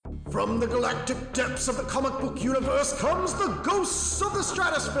From the galactic depths of the comic book universe comes the ghosts of the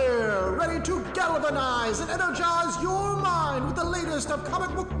stratosphere, ready to galvanize and energize your mind with the latest of comic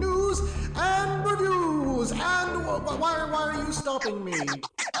book news and reviews. And why are you stopping me?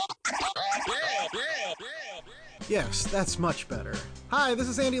 Yes, that's much better. Hi, this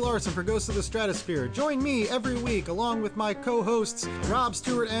is Andy Larson for Ghosts of the Stratosphere. Join me every week along with my co-hosts Rob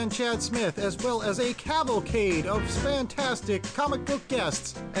Stewart and Chad Smith, as well as a cavalcade of fantastic comic book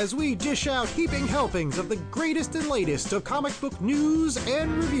guests, as we dish out heaping helpings of the greatest and latest of comic book news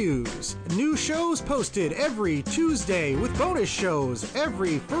and reviews. New shows posted every Tuesday with bonus shows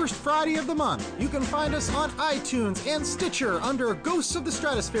every first Friday of the month. You can find us on iTunes and Stitcher under Ghosts of the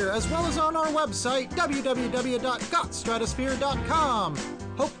Stratosphere, as well as on our website, www.gotstratosphere.com.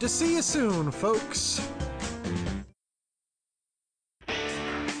 Hope to see you soon, folks.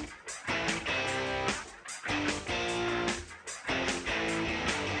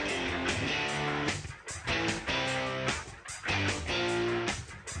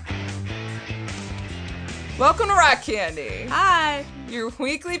 Welcome to Rock Candy. Hi. Your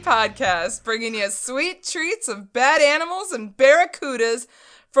weekly podcast bringing you sweet treats of bad animals and barracudas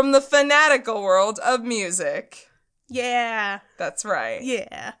from the fanatical world of music. Yeah. That's right.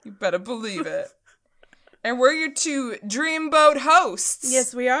 Yeah. You better believe it. And we're your two Dreamboat hosts.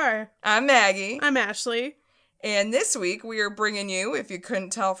 Yes, we are. I'm Maggie. I'm Ashley. And this week we are bringing you, if you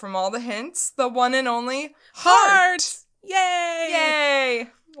couldn't tell from all the hints, the one and only Heart. Yay. Yay.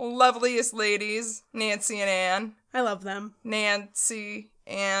 Loveliest ladies, Nancy and Ann. I love them. Nancy.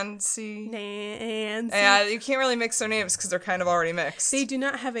 Nancy. Yeah, you can't really mix their names because they're kind of already mixed. They do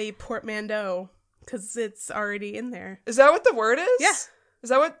not have a portmanteau because it's already in there. Is that what the word is? Yeah. Is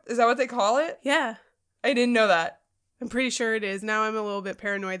that what they call it? Yeah. I didn't know that. I'm pretty sure it is. Now I'm a little bit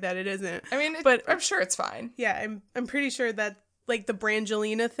paranoid that it isn't. I mean, but I'm sure it's fine. Yeah, I'm pretty sure that, like, the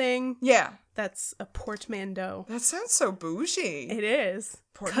Brangelina thing. Yeah. That's a portmanteau. That sounds so bougie. It is.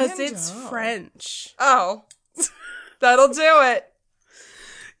 Because it's French. Oh. That'll do it.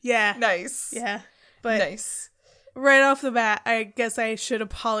 Yeah. Nice. Yeah. But nice. Right off the bat, I guess I should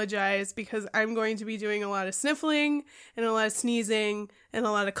apologize because I'm going to be doing a lot of sniffling and a lot of sneezing and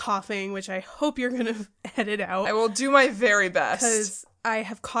a lot of coughing, which I hope you're going to edit out. I will do my very best. Because I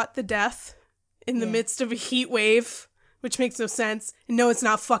have caught the death in the midst of a heat wave, which makes no sense. And no, it's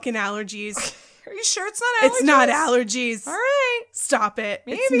not fucking allergies. Are you sure it's not allergies? It's not allergies. All right. Stop it.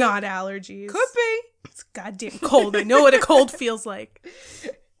 Maybe. It's not allergies. Could be. It's goddamn cold. I know what a cold feels like.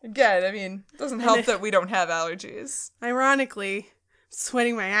 Again, I mean, it doesn't help that we don't have allergies. Ironically, I'm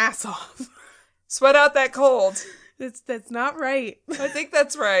sweating my ass off. Sweat out that cold. That's not right. I think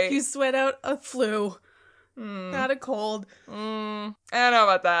that's right. You sweat out a flu, not a cold. I don't know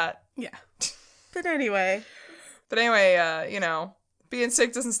about that. Yeah. But anyway, being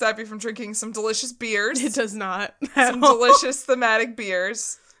sick doesn't stop you from drinking some delicious beers. It does not. Some delicious thematic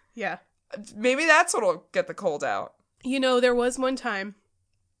beers. Yeah. Maybe that's what'll get the cold out. There was one time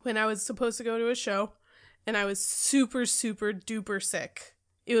when I was supposed to go to a show and I was super, super duper sick.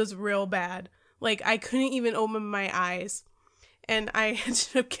 It was real bad. Like, I couldn't even open my eyes. And I ended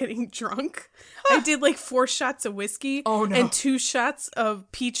up getting drunk. I did like 4 shots of whiskey and 2 shots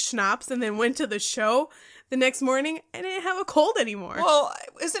of peach schnapps and then went to the show. The next morning, I didn't have a cold anymore. Well,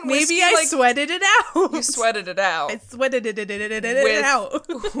 isn't whiskey Maybe I sweated it out. You sweated it out. I sweated it out.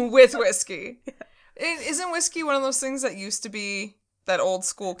 With whiskey. Yeah. Isn't whiskey one of those things that used to be that old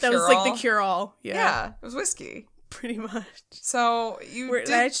school cure-all? That was like the cure-all. Yeah, it was whiskey. Pretty much. So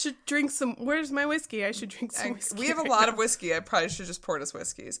I should drink some. Where's my whiskey? I should drink some whiskey. We have a lot of whiskey. I probably should just pour us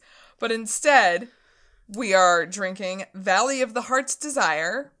whiskeys. But instead, we are drinking Valley of the Heart's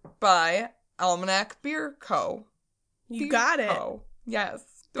Desire by Almanac Beer Co. You got it. Yes.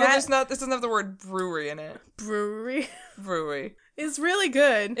 This doesn't have the word brewery in it. Brewery. It's really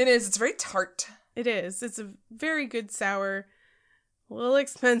good. It is. It's very tart. It is. It's a very good sour. A little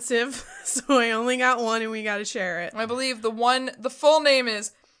expensive, so I only got one and we got to share it. I believe the full name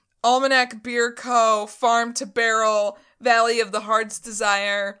is Almanac Beer Co. Farm to Barrel Valley of the Heart's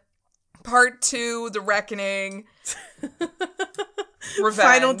Desire Part 2 The Reckoning Revenge.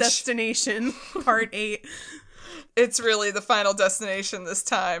 Final Destination Part 8. It's really the final destination this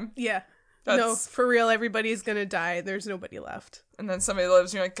time. Yeah. No, for real, everybody's gonna die. There's nobody left. And then somebody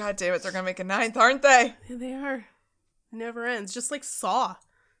lives and you're like, God damn it, they're gonna make a 9th, aren't they? Yeah, they are. It never ends. Just like Saw.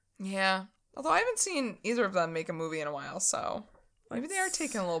 Yeah. Although I haven't seen either of them make a movie in a while, so maybe they are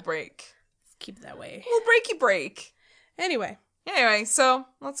taking a little break. Let's keep it that way. A little breaky break. Anyway, so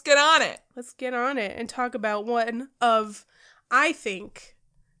let's get on it. Let's get on it and talk about one of, I think,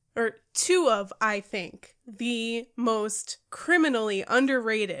 or two of, I think, the most criminally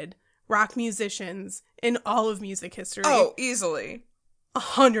underrated rock musicians in all of music history. Oh, easily.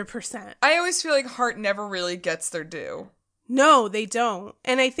 100%. I always feel like Heart never really gets their due. No, they don't.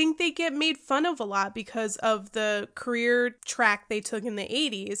 And I think they get made fun of a lot because of the career track they took in the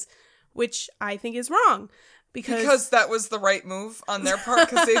 80s, which I think is wrong. Because that was the right move on their part,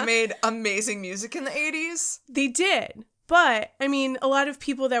 because they made amazing music in the 80s. They did. But, I mean, a lot of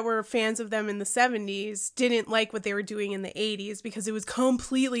people that were fans of them in the 70s didn't like what they were doing in the 80s because it was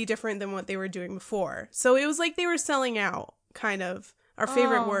completely different than what they were doing before. So it was like they were selling out, kind of. Our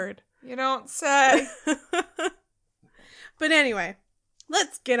favorite word. You don't say. But anyway,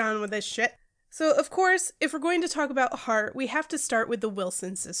 let's get on with this shit. So, of course, if we're going to talk about Heart, we have to start with the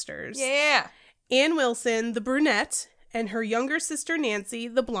Wilson sisters. Yeah. Ann Wilson, the brunette, and her younger sister Nancy,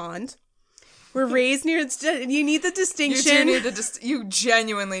 the blonde, were raised near... You need the distinction. You do need you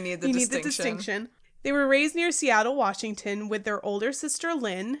genuinely need the distinction. You need the distinction. They were raised near Seattle, Washington, with their older sister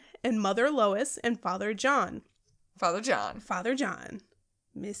Lynn and mother Lois and father John. Father John.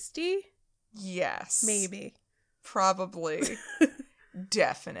 Misty? Yes. Maybe. Probably.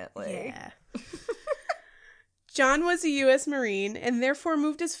 Definitely. Yeah. John was a U.S. Marine and therefore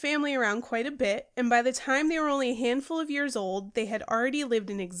moved his family around quite a bit, and by the time they were only a handful of years old, they had already lived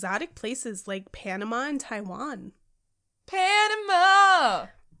in exotic places like Panama and Taiwan. Panama!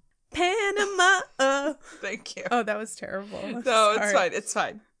 Thank you. Oh, that was terrible. No, Sorry. it's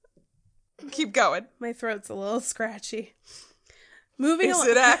fine. Keep going. My throat's a little scratchy. Moving along.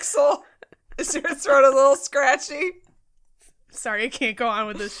 Is it Axel? Is your throat a little scratchy? Sorry, I can't go on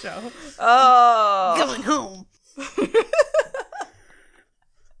with this show. Oh. Going home.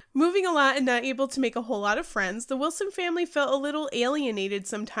 Moving a lot and not able to make a whole lot of friends, the Wilson family felt a little alienated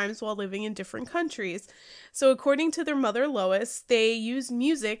sometimes while living in different countries. So according to their mother Lois, they used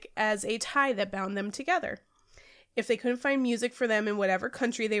music as a tie that bound them together. If they couldn't find music for them in whatever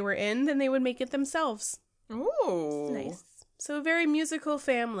country they were in, then they would make it themselves. Ooh. Nice. So a very musical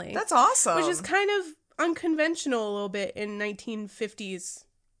family. That's awesome. Which is kind of unconventional a little bit in 1950s.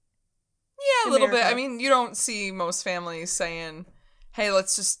 Yeah, a little bit. America. I mean, you don't see most families saying, hey,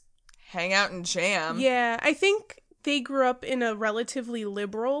 let's just hang out and jam. Yeah, I think they grew up in a relatively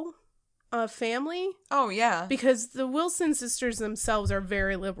liberal family. Oh, yeah. Because the Wilson sisters themselves are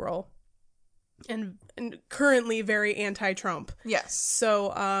very liberal. And currently very anti-Trump. Yes.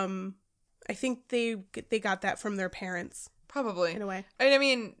 So, I think they got that from their parents. Probably. In a way. I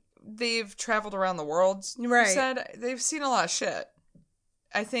mean, they've traveled around the world. Right. You said they've seen a lot of shit.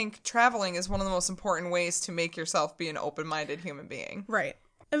 I think traveling is one of the most important ways to make yourself be an open-minded human being. Right.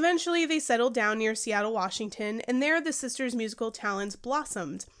 Eventually, they settled down near Seattle, Washington, and there the sisters' musical talents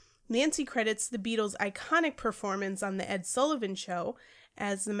blossomed. Nancy credits the Beatles' iconic performance on The Ed Sullivan Show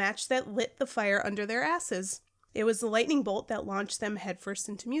as the match that lit the fire under their asses. It was the lightning bolt that launched them headfirst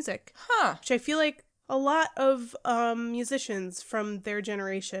into music. Huh. Which I feel like a lot of musicians from their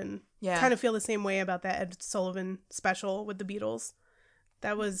generation kind of feel the same way about that Ed Sullivan special with the Beatles.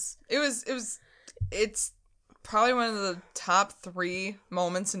 It's probably one of the top 3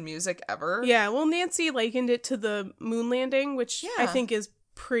 moments in music ever. Yeah, well, Nancy likened it to the moon landing, which I think is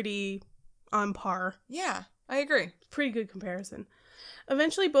pretty on par. Yeah, I agree. Pretty good comparison.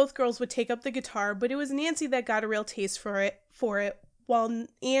 Eventually, both girls would take up the guitar, but it was Nancy that got a real taste for it, while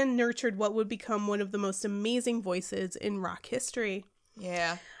Anne nurtured what would become one of the most amazing voices in rock history.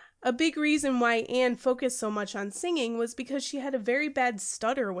 Yeah. A big reason why Anne focused so much on singing was because she had a very bad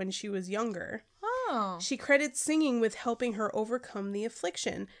stutter when she was younger. Oh. She credits singing with helping her overcome the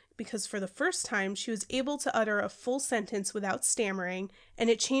affliction, because for the first time she was able to utter a full sentence without stammering, and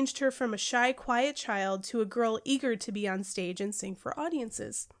it changed her from a shy, quiet child to a girl eager to be on stage and sing for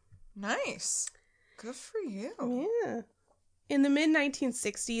audiences. Nice. Good for you. Yeah. In the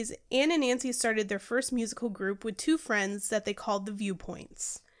mid-1960s, Anne and Nancy started their first musical group with 2 friends that they called the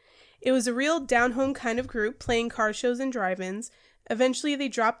Viewpoints. It was a real down-home kind of group, playing car shows and drive-ins. Eventually, they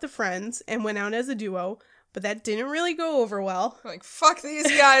dropped the friends and went out as a duo, but that didn't really go over well. Like, fuck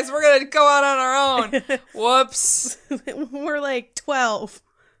these guys, we're gonna go out on our own. Whoops. We're like 12.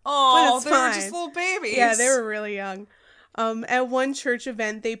 Oh, they were just little babies. Yeah, they were really young. At one church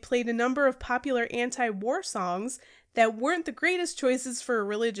event, they played a number of popular anti-war songs that weren't the greatest choices for a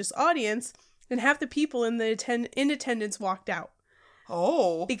religious audience, and half the people in attendance walked out.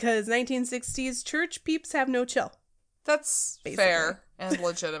 Oh. Because 1960s church peeps have no chill. That's basically fair and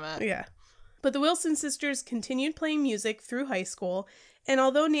legitimate. Yeah. But the Wilson sisters continued playing music through high school, and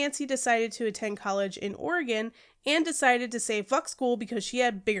although Nancy decided to attend college in Oregon, Anne decided to say fuck school because she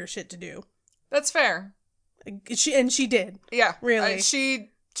had bigger shit to do. That's fair. She did. Yeah. Really. She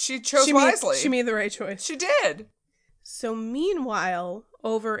chose wisely. She made the right choice. She did. So meanwhile,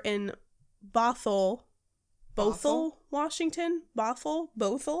 over in Bothell, Washington? Bothell?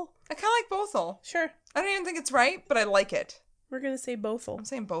 I kind of like Bothell. Sure. I don't even think it's right, but I like it. We're going to say Bothell. I'm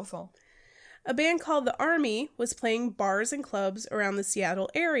saying Bothell. A band called the Army was playing bars and clubs around the Seattle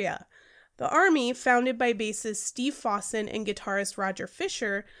area. The Army, founded by bassist Steve Fossen and guitarist Roger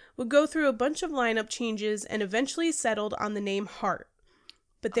Fisher, would go through a bunch of lineup changes and eventually settled on the name Heart.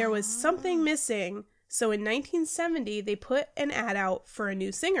 But there was something missing, so in 1970 they put an ad out for a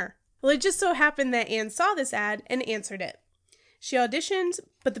new singer. Well, it just so happened that Anne saw this ad and answered it. She auditioned,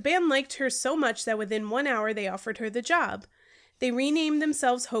 but the band liked her so much that within 1 hour they offered her the job. They renamed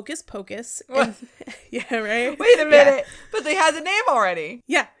themselves Hocus Pocus. And, yeah, right? Wait a minute. Yeah. But they had the name already.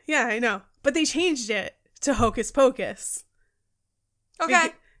 Yeah, I know. But they changed it to Hocus Pocus. Okay.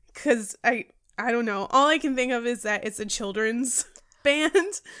 Because I don't know. All I can think of is that it's a children's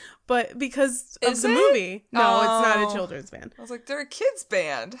band. But because of the movie. No, it's not a children's band. I was like, they're a kids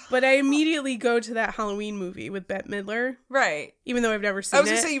band. But I immediately go to that Halloween movie with Bette Midler. Right. Even though I've never seen it. I was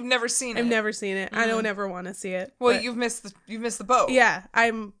going to say you've never seen it. I've never seen it. I don't ever want to see it. Well, you've missed the boat. Yeah.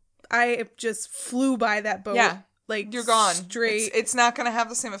 I just flew by that boat. Yeah. Like, you're gone. Straight. It's not going to have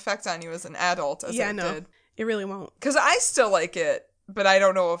the same effect on you as an adult as it did. It really won't. Because I still like it, but I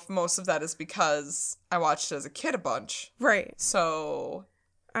don't know if most of that is because I watched it as a kid a bunch. Right. So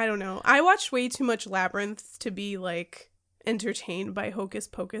I don't know. I watched way too much Labyrinth to be, like, entertained by Hocus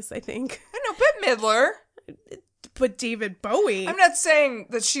Pocus, I think. I know, Bette Midler. But David Bowie. I'm not saying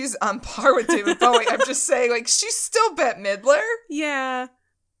that she's on par with David Bowie. I'm just saying, like, she's still Bette Midler. Yeah.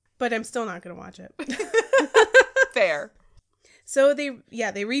 But I'm still not going to watch it. Fair. So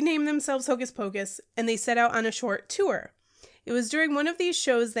they renamed themselves Hocus Pocus, and they set out on a short tour. It was during one of these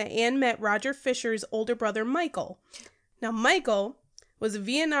shows that Anne met Roger Fisher's older brother, Michael. Now, Michael was a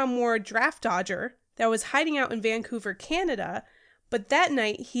Vietnam War draft dodger that was hiding out in Vancouver, Canada, but that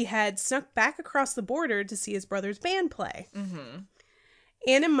night he had snuck back across the border to see his brother's band play. Mm-hmm.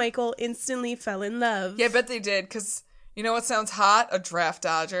 Anne and Michael instantly fell in love. Yeah, I bet they did, because you know what sounds hot? A draft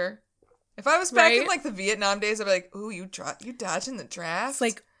dodger. If I was back in, like, the Vietnam days, I'd be like, ooh, you dodging the draft? It's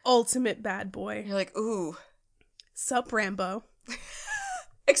like ultimate bad boy. You're like, ooh. Sup, Rambo.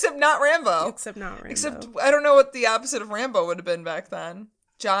 Except not Rambo. Except, I don't know what the opposite of Rambo would have been back then.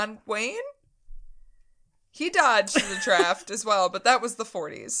 John Wayne? He dodged the draft as well, but that was the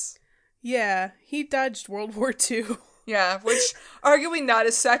 40s. Yeah, he dodged World War II. Yeah, which arguably not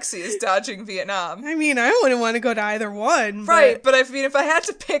as sexy as dodging Vietnam. I mean, I wouldn't want to go to either one. Right, but I mean, if I had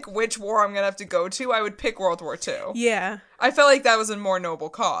to pick which war I'm going to have to go to, I would pick World War II. Yeah. I felt like that was a more noble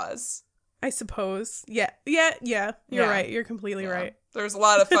cause. I suppose. Yeah. You're right. You're completely right. There's a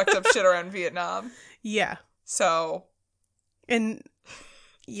lot of fucked up shit around Vietnam. Yeah. So. And,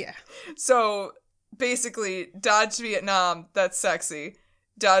 yeah. So, basically, dodge Vietnam, that's sexy.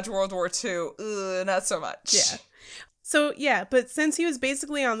 Dodge World War II, not so much. Yeah. So, yeah, but since he was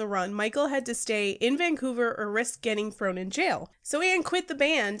basically on the run, Michael had to stay in Vancouver or risk getting thrown in jail. So Anne quit the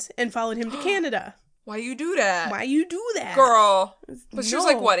band and followed him to Canada. Why you do that? Girl. But she was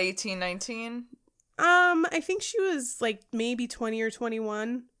like, what, 18, 19? I think she was like maybe 20 or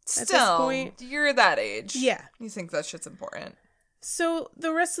 21 at this point. You're that age. Yeah. You think that shit's important. So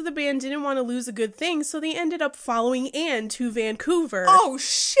the rest of the band didn't want to lose a good thing, so they ended up following Anne to Vancouver. Oh,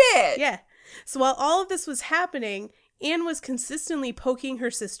 shit! Yeah. So while all of this was happening, Anne was consistently poking her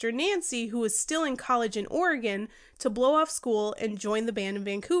sister Nancy, who was still in college in Oregon, to blow off school and join the band in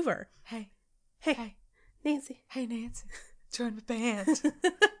Vancouver. Hey, Nancy. Hey, Nancy. Join my band.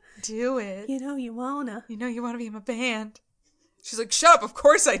 Do it. You know you wanna. You know you wanna be in my band. She's like, shut up, of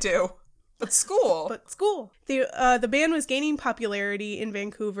course I do. But school. The band was gaining popularity in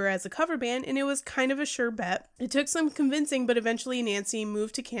Vancouver as a cover band, and it was kind of a sure bet. It took some convincing, but eventually Nancy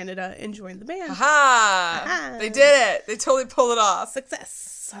moved to Canada and joined the band. Aha! They did it. They totally pulled it off.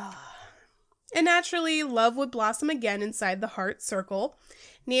 Success. And naturally, love would blossom again inside the Heart Circle.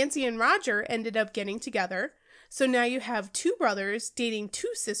 Nancy and Roger ended up getting together. So now you have two brothers dating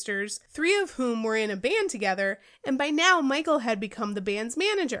two sisters, three of whom were in a band together, and by now Michael had become the band's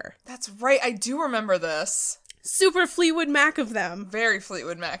manager. That's right, I do remember this. Super Fleetwood Mac of them. Very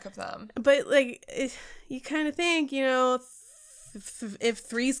Fleetwood Mac of them. But, like, you kind of think, you know, if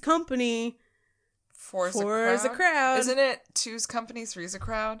three's company, four's a crowd. Isn't it two's company, three's a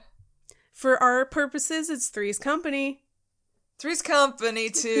crowd? For our purposes, it's three's company. Three's company,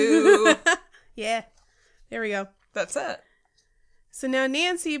 two. Yeah. There we go. That's it. So now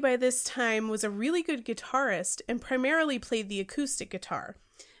Nancy, by this time, was a really good guitarist and primarily played the acoustic guitar.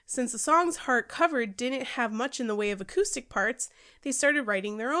 Since the songs Hart covered didn't have much in the way of acoustic parts, they started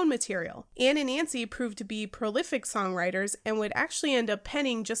writing their own material. Ann and Nancy proved to be prolific songwriters and would actually end up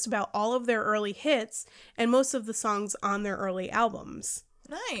penning just about all of their early hits and most of the songs on their early albums.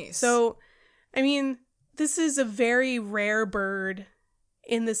 Nice. So, I mean, this is a very rare bird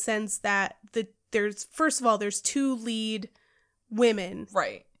in the sense that there's two lead women.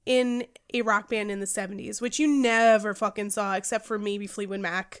 Right. In a rock band in the 70s, which you never fucking saw except for maybe Fleetwood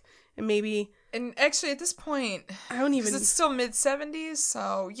Mac and maybe... And actually at this point, I don't even... because it's still mid-70s,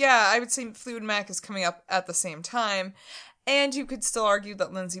 so yeah, I would say Fleetwood Mac is coming up at the same time. And you could still argue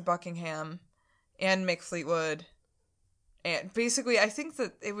that Lindsey Buckingham and Mick Fleetwood, and basically I think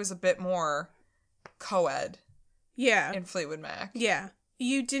that it was a bit more co-ed in Fleetwood Mac. Yeah.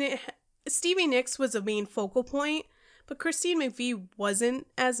 You didn't... Stevie Nicks was a main focal point, but Christine McVie wasn't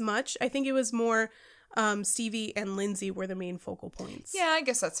as much. I think it was more Stevie and Lindsay were the main focal points. Yeah, I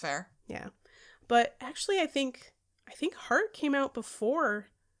guess that's fair. Yeah. But actually I think Heart came out before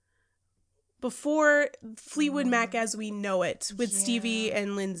Fleetwood Mac as we know it with Stevie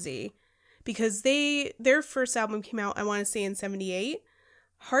and Lindsay. Because their first album came out, I want to say, in 78.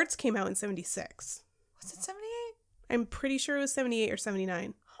 Heart's came out in 76. Was it 78? I'm pretty sure it was 78 or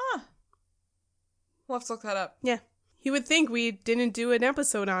 79. Huh. We'll have to look that up. Yeah. You would think we didn't do an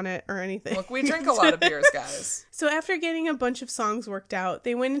episode on it or anything. Look, we drink a lot of beers, guys. So after getting a bunch of songs worked out,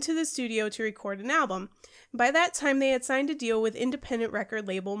 they went into the studio to record an album. By that time, they had signed a deal with independent record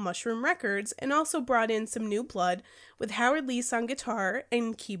label Mushroom Records and also brought in some new blood with Howard Leese on guitar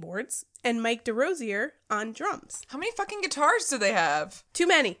and keyboards and Mike DeRosier on drums. How many fucking guitars do they have? Too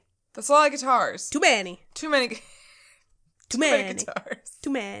many. That's a lot of guitars. Too many. Too many guitars.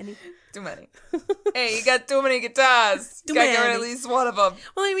 Too many. Too many. Hey, you got too many guitars. Too Gotta get rid many. of at least one of them.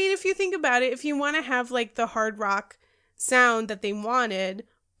 Well, I mean, if you think about it, if you want to have like the hard rock sound that they wanted,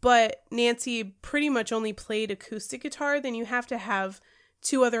 but Nancy pretty much only played acoustic guitar, then you have to have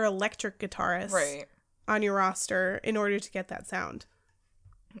two other electric guitarists on your roster in order to get that sound.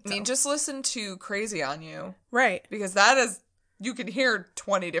 I mean, just listen to Crazy on You. Right. Because that is... You can hear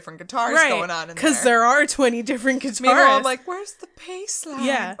 20 different guitars going on in there. Because there are 20 different guitarists. Meanwhile, I'm like, where's the bass line?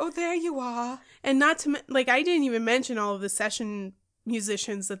 Yeah. Oh, there you are. And not to... Like, I didn't even mention all of the session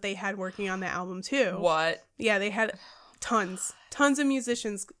musicians that they had working on the album, too. What? Yeah, they had tons. Tons of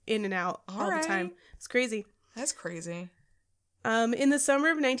musicians in and out all the time. It's crazy. That's crazy. In the summer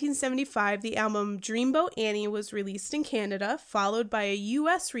of 1975, the album Dreamboat Annie was released in Canada, followed by a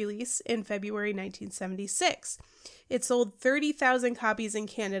U.S. release in February 1976. It sold 30,000 copies in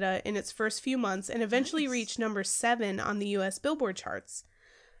Canada in its first few months and eventually reached number 7 on the U.S. Billboard charts.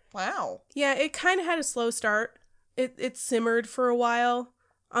 Wow. Yeah, it kind of had a slow start. It simmered for a while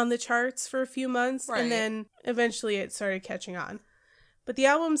on the charts for a few months, and then eventually it started catching on. But the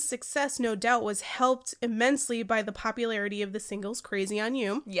album's success, no doubt, was helped immensely by the popularity of the singles Crazy on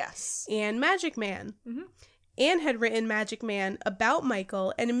You. Yes. And Magic Man. Mm-hmm. Anne had written Magic Man about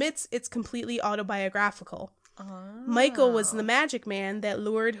Michael and admits it's completely autobiographical. Oh. Michael was the magic man that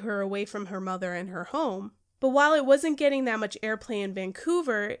lured her away from her mother and her home. But while it wasn't getting that much airplay in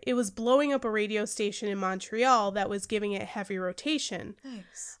Vancouver, it was blowing up a radio station in Montreal that was giving it heavy rotation.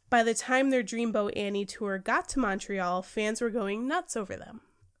 Nice. By the time their Dreamboat Annie tour got to Montreal, fans were going nuts over them.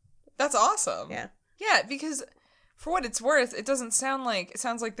 That's awesome. Yeah. Yeah, because for what it's worth, it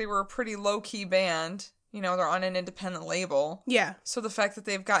sounds like they were a pretty low-key band. You know, they're on an independent label. Yeah. So the fact that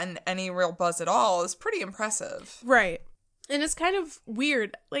they've gotten any real buzz at all is pretty impressive. Right. And it's kind of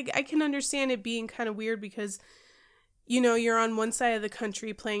weird. Like, I can understand it being kind of weird because, you know, you're on one side of the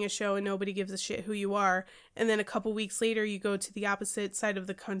country playing a show and nobody gives a shit who you are. And then a couple weeks later, you go to the opposite side of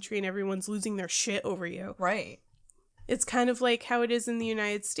the country and everyone's losing their shit over you. Right. It's kind of like how it is in the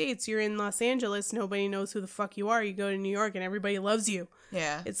United States. You're in Los Angeles, nobody knows who the fuck you are. You go to New York and everybody loves you.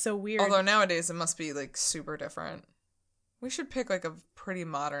 Yeah. It's so weird. Although nowadays it must be, like, super different. We should pick, like, a pretty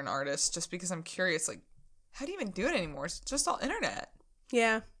modern artist just because I'm curious, like, how do you even do it anymore? It's just all internet.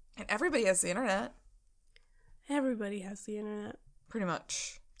 Yeah. And everybody has the internet. Everybody has the internet. Pretty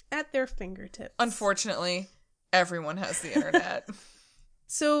much. At their fingertips. Unfortunately, everyone has the internet.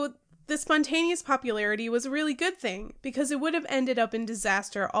 So the spontaneous popularity was a really good thing because it would have ended up in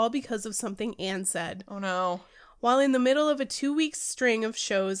disaster all because of something Anne said. Oh no. While in the middle of a 2-week string of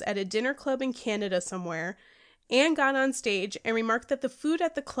shows at a dinner club in Canada somewhere, Anne got on stage and remarked that the food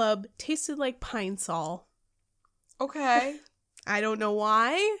at the club tasted like Pine Sol. Okay. I don't know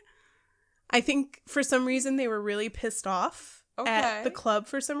why. I think for some reason they were really pissed off at the club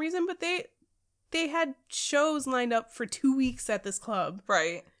for some reason, but they had shows lined up for 2 weeks at this club.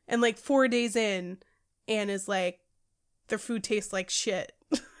 Right. And like 4 days in, Anne is like, their food tastes like shit.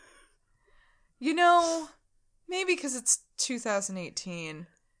 You know, maybe because it's 2018.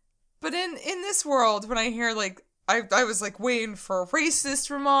 But in this world, when I hear, like, I was, like, waiting for a racist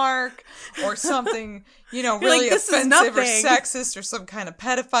remark or something, really like, this is offensive or nothing. sexist or some kind of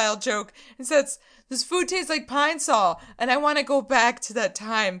pedophile joke. It says, this food tastes like Pine Sol. And I want to go back to that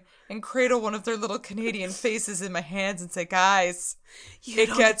time and cradle one of their little Canadian faces in my hands and say, guys,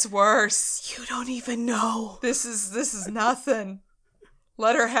 it gets worse. You don't even know. This is nothing.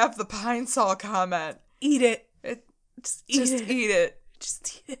 Let her have the Pine Sol comment. Eat it. Just eat it. eat it.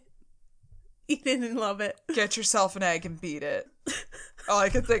 Just eat it. Eat it and love it. Get yourself an egg and beat it. All I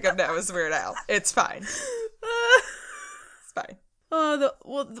can think of now is Weird Al. It's fine. It's fine.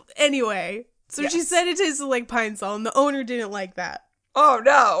 Anyway. So Yes. she said it tasted like Pine Sol, and the owner didn't like that. Oh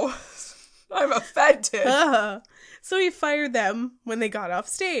no. I'm offended. So he fired them when they got off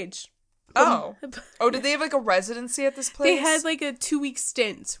stage. Oh, did they have like a residency at this place? They had like a 2-week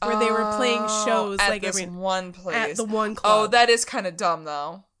stint where they were playing shows at like this one place. at the one club. Oh, that is kind of dumb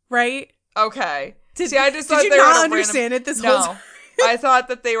though. Right? Okay. Did I just thought you they were not at a understand random... it this whole time? I thought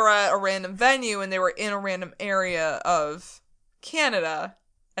that they were at a random venue and they were in a random area of Canada,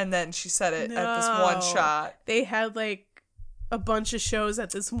 and then she said it at this one No. shot. They had like a bunch of shows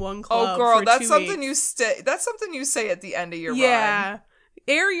at this one club. Oh, girl, for that's 2 something weeks. That's something you say at the end of your Yeah. run.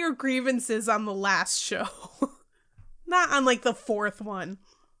 Air your grievances on the last show. Not on like the 4th one.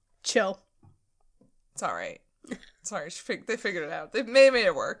 Chill. It's all right. Sorry, they figured it out. They made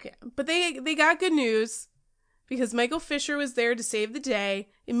it work. Yeah. But they got good news because Michael Fisher was there to save the day,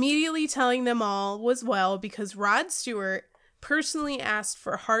 immediately telling them all was well because Rod Stewart personally asked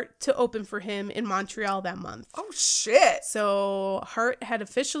for Hart to open for him in Montreal that month. Oh, shit. So Hart had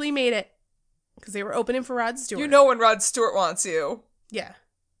officially made it because they were opening for Rod Stewart. You know when Rod Stewart wants you, Yeah.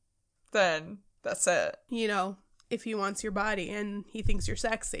 then that's it. If he wants your body and he thinks you're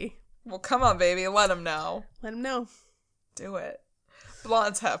sexy. Well, come on, baby. Let him know. Let him know. Do it.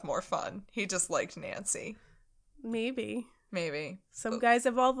 Blondes have more fun. He just liked Nancy. Maybe. Maybe. Some guys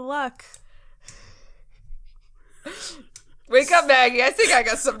have all the luck. Wake up, Maggie. I think I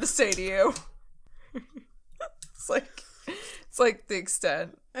got something to say to you. It's like the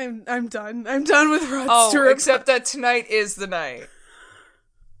extent. I'm done. I'm done with Rod Stewart. Except that tonight is the night.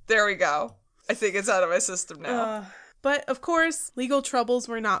 There we go. I think it's out of my system now. But, of course, legal troubles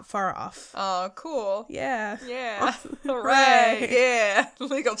were not far off. Oh, cool. Yeah. Yeah. All right. Yeah.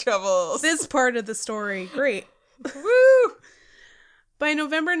 Legal troubles. This part of the story. Great. Woo! By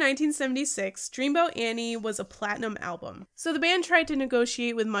November 1976, Dreamboat Annie was a platinum album. So the band tried to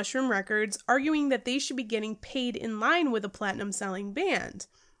negotiate with Mushroom Records, arguing that they should be getting paid in line with a platinum-selling band.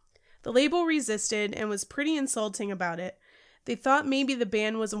 The label resisted and was pretty insulting about it. They thought maybe the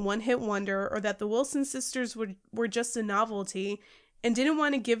band was a one-hit wonder or that the Wilson sisters were just a novelty and didn't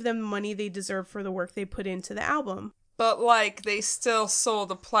want to give them the money they deserved for the work they put into the album. But, they still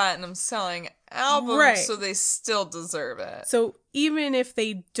sold a platinum-selling album, Right. so they still deserve it. So even if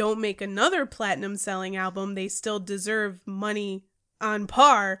they don't make another platinum-selling album, they still deserve money on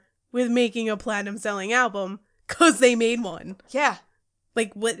par with making a platinum-selling album because they made one. Yeah.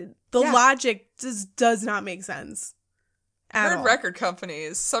 Logic just does not make sense. I heard record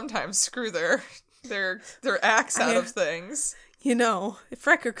companies sometimes screw their acts out of things. If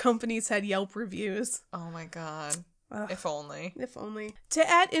record companies had Yelp reviews. Oh my god. If only. If only. To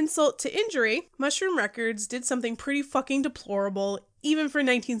add insult to injury, Mushroom Records did something pretty fucking deplorable, even for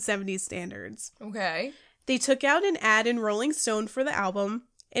 1970s standards. Okay. They took out an ad in Rolling Stone for the album,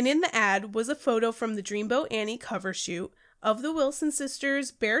 and in the ad was a photo from the Dreamboat Annie cover shoot of the Wilson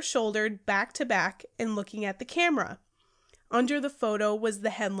sisters bare-shouldered, back-to-back, and looking at the camera. Under the photo was the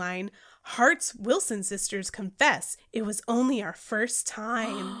headline, "Hart's Wilson sisters confess it was only our first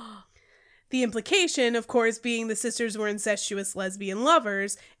time." The implication, of course, being the sisters were incestuous lesbian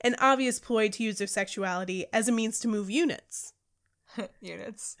lovers, an obvious ploy to use their sexuality as a means to move units.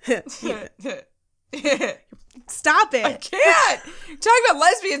 Units. Stop it! I can't! Talking about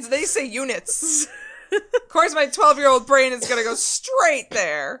lesbians, they say units. Of course, my 12-year-old brain is gonna go straight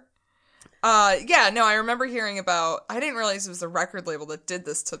there. I remember hearing about... I didn't realize it was the record label that did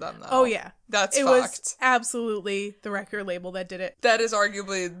this to them, though. Oh, yeah. That's it fucked. It was absolutely the record label that did it. That is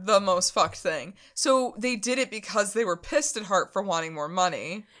arguably the most fucked thing. So they did it because they were pissed at Hart for wanting more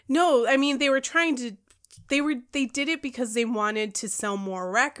money. No, I mean, they were trying to... They did it because they wanted to sell more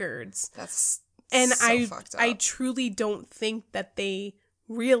records. That's and so fucked up. I truly don't think that they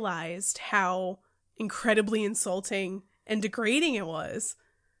realized how incredibly insulting and degrading it was.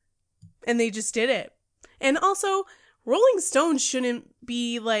 And they just did it. And also, Rolling Stone shouldn't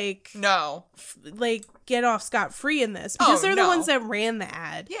be like No. Get off scot-free in this because they're the no. ones that ran the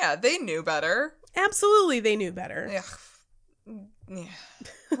ad. Yeah, they knew better. Absolutely, they knew better. Yeah.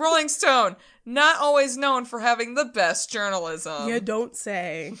 Rolling Stone, not always known for having the best journalism. You don't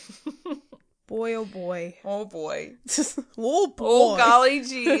say. Boy, oh boy. Oh boy. Oh boy. Oh golly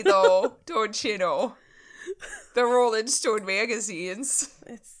gee, though, don't you know? The Rolling Stone magazines.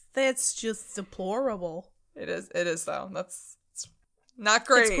 That's just deplorable. It is though. It's not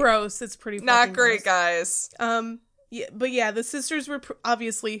great. It's gross. It's pretty not great, gross. guys. Yeah, but yeah, the sisters were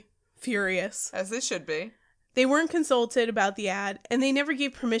obviously furious. As they should be. They weren't consulted about the ad, and they never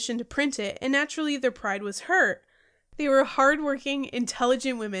gave permission to print it, and naturally their pride was hurt. They were hardworking,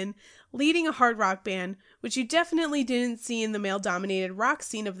 intelligent women leading a hard rock band, which you definitely didn't see in the male-dominated rock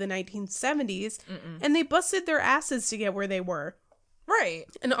scene of the 1970s, and they busted their asses to get where they were. Right.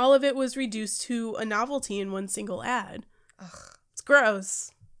 And all of it was reduced to a novelty in one single ad. Ugh. It's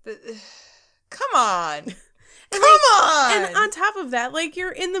gross. Come on. Come on! And on top of that,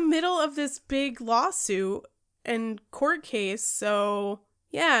 you're in the middle of this big lawsuit and court case, so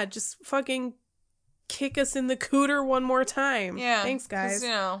yeah, just fucking kick us in the cooter one more time. Yeah. Thanks, guys. You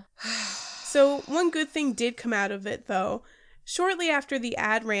know. So one good thing did come out of it, though. Shortly after the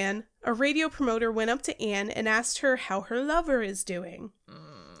ad ran, a radio promoter went up to Anne and asked her how her lover is doing.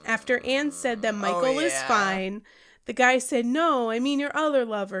 After Anne said that Michael is fine, the guy said, "No, I mean your other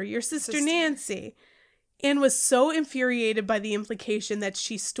lover, your sister Nancy." Anne was so infuriated by the implication that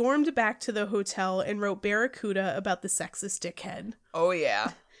she stormed back to the hotel and wrote Barracuda about the sexist dickhead. Oh,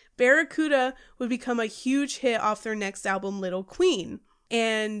 yeah. Barracuda would become a huge hit off their next album, Little Queen.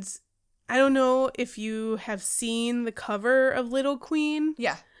 And I don't know if you have seen the cover of Little Queen.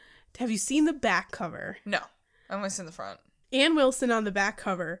 Yeah. Have you seen the back cover? No. I only seen the front. Ann Wilson on the back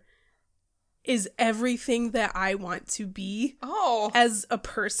cover is everything that I want to be as a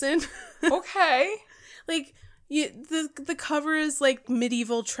person. Okay. The cover is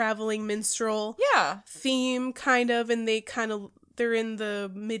medieval traveling minstrel theme, kind of, and they're in the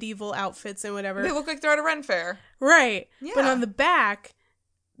medieval outfits and whatever. They look like they're at a Ren fair. Right. Yeah. But on the back,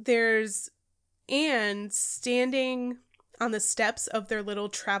 there's Anne standing on the steps of their little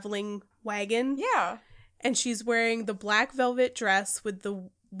traveling wagon. Yeah. And she's wearing the black velvet dress with the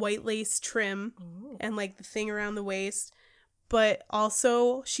white lace trim and the thing around the waist. But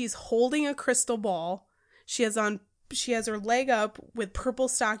also she's holding a crystal ball. She has her leg up with purple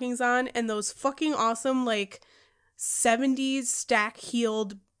stockings on and those fucking awesome 70s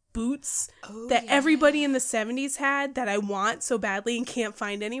stack-heeled boots that everybody in the 70s had that I want so badly and can't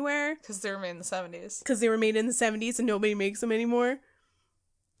find anywhere. Because they were made in the 70s. Because they were made in the 70s and nobody makes them anymore.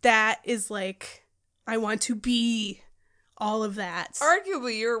 That is I want to be all of that.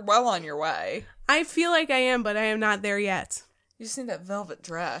 Arguably, you're well on your way. I feel like I am, but I am not there yet. You just need that velvet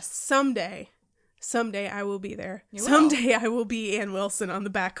dress. Someday I will be there. You Someday I will be Ann Wilson on the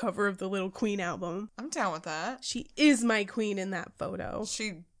back cover of the Little Queen album. I'm down with that. She is my queen in that photo.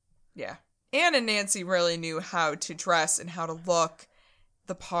 Yeah. Anne and Nancy really knew how to dress and how to look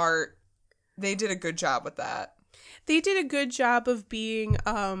the part. They did a good job with that. They did a good job of being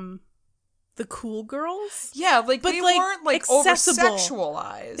the cool girls. Yeah, they weren't accessible.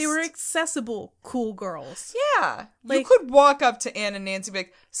 over-sexualized. They were accessible cool girls. Yeah. You could walk up to Anne and Nancy and be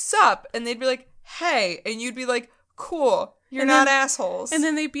like, "Sup?" And they'd be like, "Hey." And you'd be like, "Cool. You're not assholes." And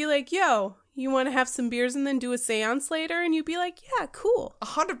then they'd be like, "Yo, you want to have some beers and then do a seance later?" And you'd be like, "Yeah, cool.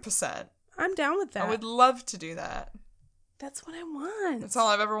 100%. I'm down with that. I would love to do that. That's what I want. That's all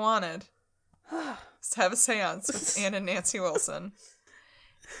I've ever wanted. Just have a seance with Anne and Nancy Wilson.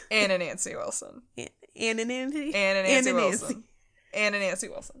 Anne and Nancy Wilson. Anne and Nancy? Anne and Nancy Wilson. Anne and Nancy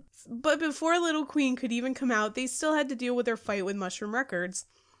Wilson. But before Little Queen could even come out, they still had to deal with their fight with Mushroom Records.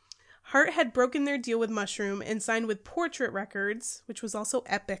 Hart had broken their deal with Mushroom and signed with Portrait Records, which was also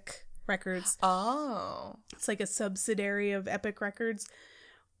Epic Records. Oh. It's a subsidiary of Epic Records,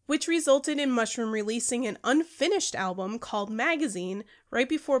 which resulted in Mushroom releasing an unfinished album called Magazine right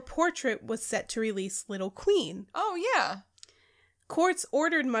before Portrait was set to release Little Queen. Oh, yeah. Courts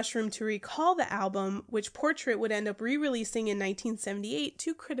ordered Mushroom to recall the album, which Portrait would end up re-releasing in 1978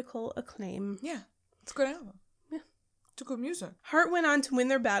 to critical acclaim. Yeah, it's a good album. Yeah. It's a good music. Hart went on to win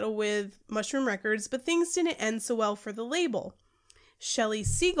their battle with Mushroom Records, but things didn't end so well for the label. Shelley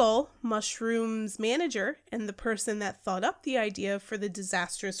Siegel, Mushroom's manager, and the person that thought up the idea for the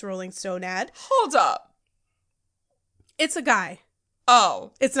disastrous Rolling Stone ad. Hold up. It's a guy.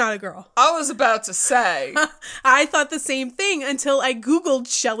 Oh. It's not a girl. I was about to say. I thought the same thing until I Googled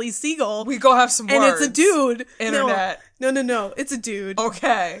Shelley Siegel. We go have some words. And it's a dude. Internet. No. It's a dude.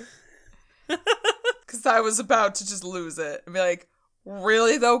 Okay. Because I was about to just lose it and be like,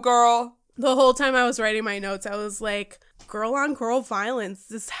 really though, girl? The whole time I was writing my notes, I was like, girl on girl violence.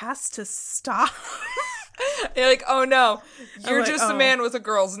 This has to stop. You're like, oh no, you're like, just a man with a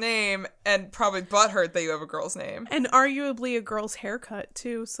girl's name and probably butthurt that you have a girl's name. And arguably a girl's haircut,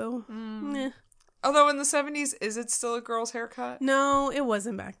 too, so, Although in the 70s, is it still a girl's haircut? No, it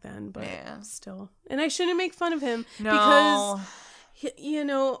wasn't back then, but still. And I shouldn't make fun of him because, you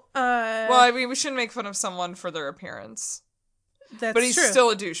know, well, I mean, we shouldn't make fun of someone for their appearance. That's but he's true. still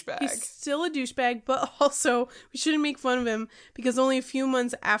a douchebag. He's still a douchebag, but also we shouldn't make fun of him because only a few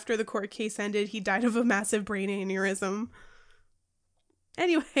months after the court case ended, he died of a massive brain aneurysm.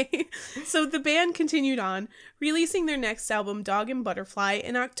 Anyway, so the band continued on, releasing their next album, Dog and Butterfly,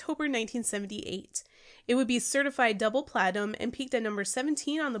 in October 1978. It would be certified double platinum and peaked at number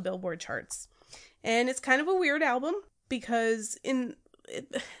 17 on the Billboard charts. And it's kind of a weird album because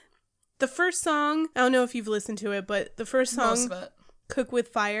the first song, I don't know if you've listened to it, but the first song, Cook with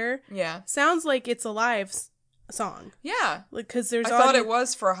Fire, sounds like it's a live song. Yeah. Because I thought it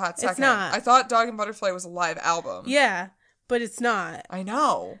was for a hot second. It's not. I thought Dog and Butterfly was a live album. Yeah, but it's not. I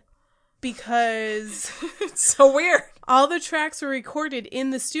know. Because it's so weird. All the tracks were recorded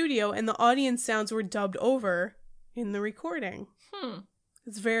in the studio and the audience sounds were dubbed over in the recording.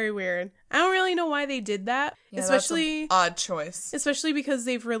 It's very weird. I don't really know why they did that. Yeah, especially that's an odd choice. Especially because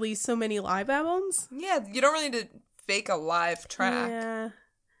they've released so many live albums. Yeah, you don't really need to fake a live track. Yeah.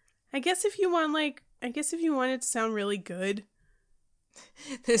 I guess if you want it to sound really good.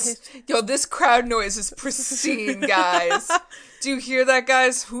 This crowd noise is pristine, guys. Do you hear that,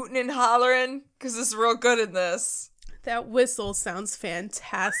 guys? Hooting and hollering? Because this is real good in this. That whistle sounds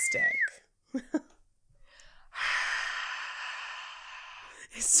fantastic.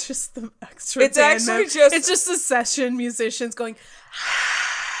 It's just the extra. It's actually just. It's just the session musicians going.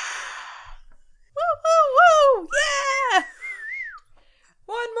 Woo, woo, woo! Yeah!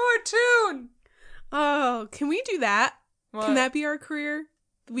 One more tune! Oh, can we do that? What? Can that be our career?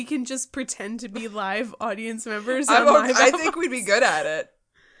 We can just pretend to be live audience members. I think we'd be good at it.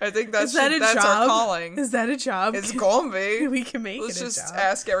 I think that's our calling. Is that a job? It's gonna be. We can make Let's it a just job.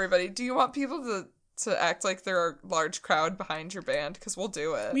 ask everybody, do you want people to act like they're a large crowd behind your band? Because we'll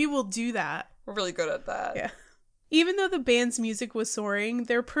do it. We will do that. We're really good at that. Yeah. Even though the band's music was soaring,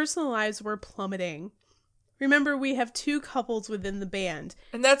 their personal lives were plummeting. Remember, we have two couples within the band.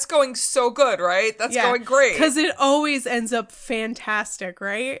 And that's going so good, right? That's going great. Because it always ends up fantastic,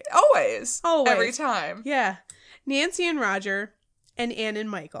 right? Always. Always. Every time. Yeah. Nancy and Roger, and Ann and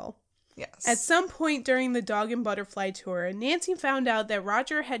Michael. Yes. At some point during the Dog and Butterfly tour, Nancy found out that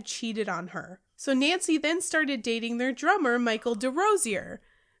Roger had cheated on her. So Nancy then started dating their drummer, Michael DeRosier.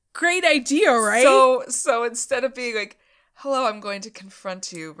 Great idea, right? So instead of being like, hello, I'm going to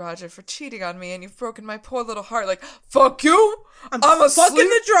confront you, Roger, for cheating on me, and you've broken my poor little heart. Like, fuck you! I'm fucking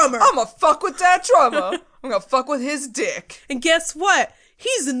the drummer! I'm gonna fuck with that drummer! I'm gonna fuck with his dick. And guess what?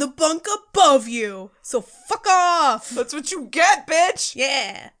 He's in the bunk above you! So fuck off! That's what you get, bitch!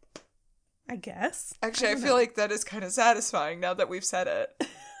 Yeah. I guess. Actually, I feel like that is kind of satisfying now that we've said it.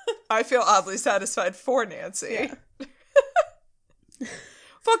 I feel oddly satisfied for Nancy. Yeah.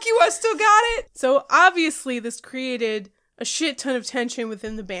 Fuck you, I still got it! So obviously this created a shit ton of tension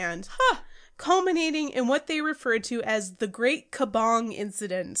within the band, culminating in what they referred to as the Great Kabong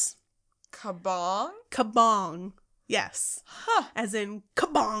Incident. Kabong? Kabong. Yes. As in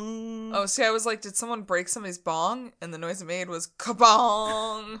kabong. Oh, see, I was like, did someone break somebody's bong? And the noise it made was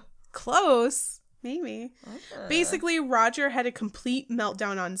kabong. Close. Maybe. Okay. Basically, Roger had a complete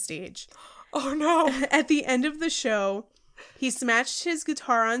meltdown on stage. Oh, no. At the end of the show, he smashed his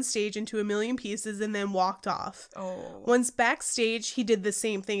guitar on stage into a million pieces and then walked off. Oh. Once backstage, he did the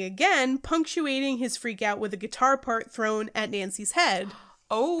same thing again, punctuating his freak out with a guitar part thrown at Nancy's head.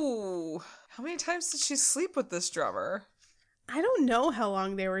 Oh. How many times did she sleep with this drummer? I don't know how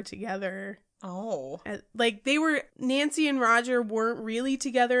long they were together. Oh. Like, Nancy and Roger weren't really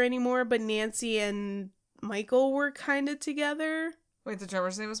together anymore, but Nancy and Michael were kind of together. Wait, the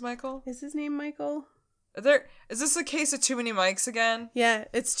drummer's name was Michael? Is his name Michael? Is this a case of too many mics again? Yeah,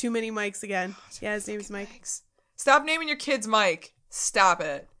 it's too many mics again. Yeah, his name's Mike. Mics. Stop naming your kids Mike. Stop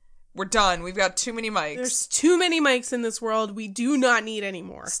it. We're done. We've got too many mics. There's too many mics in this world. We do not need any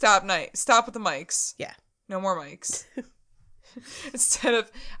more. Stop with the mics. Yeah. No more mics. Instead of,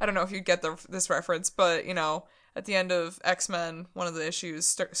 I don't know if you get this reference, but, you know, at the end of X-Men, one of the issues,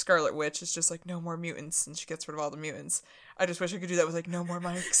 Scarlet Witch is just like, no more mutants, and she gets rid of all the mutants. I just wish I could do that with, like, no more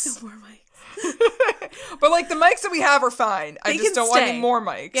mics. No more mics. But, like, the mics that we have are fine. I just don't want any more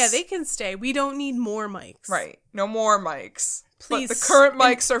mics. Yeah, they can stay. We don't need more mics. Right. No more mics. Please. But the current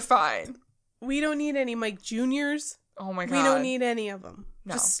mics are fine. we don't need any Mike Juniors. Oh my God. We don't need any of them.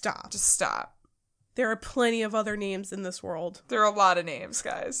 No. Just stop. Just stop. There are plenty of other names in this world. There are a lot of names,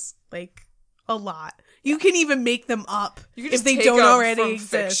 guys. Like, a lot. You can even make them up You can if just they take don't them already from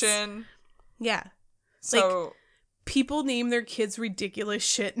exist. fiction. Yeah. So People name their kids ridiculous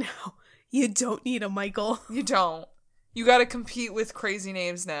shit now. You don't need a Michael. you don't. You got to compete with crazy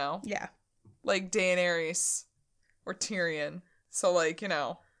names now. Yeah. Like Daenerys or Tyrion. So, like,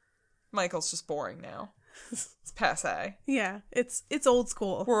 Michael's just boring now. It's passé. Yeah. It's old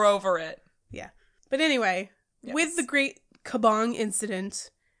school. We're over it. Yeah. But anyway, Yes. with the Great Kabong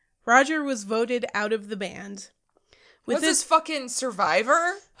incident, Roger was voted out of the band. With What's this fucking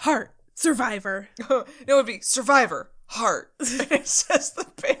Survivor? Heart Survivor. No, it would be Survivor, Heart. It says the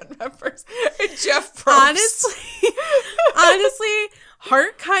band members. And Jeff Probst. Honestly,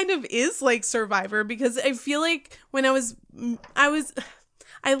 Heart kind of is like Survivor because I feel like when I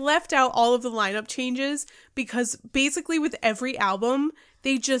left out all of the lineup changes because basically with every album,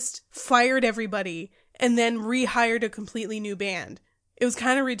 they just fired everybody and then rehired a completely new band. It was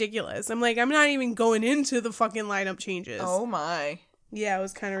kind of ridiculous. I'm like, I'm not even going into the fucking lineup changes. Oh my. Yeah, it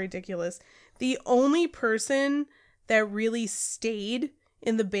was kind of ridiculous. The only person that really stayed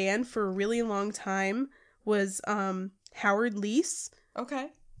in the band for a really long time was Howard Leese. Okay.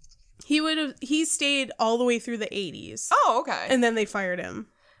 He stayed all the way through the 80s. Oh, okay. And then they fired him.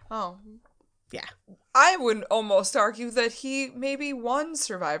 Oh. Yeah. I would almost argue that he maybe won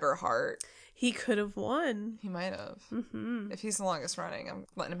Survivor Heart. He could have won. He might have. Mm-hmm. If he's the longest running, I'm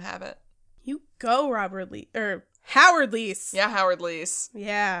letting him have it. You go, Howard Leese. Yeah, Howard Leese.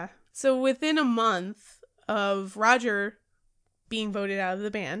 Yeah. So within a month of Roger being voted out of the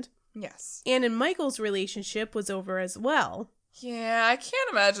band, Yes. Ann and Michael's relationship was over as well. Yeah, I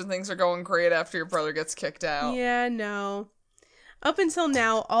can't imagine things are going great after your brother gets kicked out. Yeah, no. Up until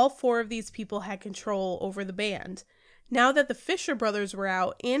now, all four of these people had control over the band. Now that the Fisher brothers were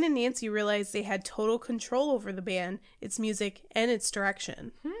out, Ann and Nancy realized they had total control over the band, its music, and its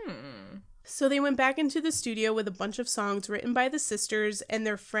direction. So they went back into the studio with a bunch of songs written by the sisters and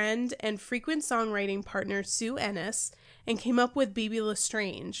their friend and frequent songwriting partner Sue Ennis, and came up with Baby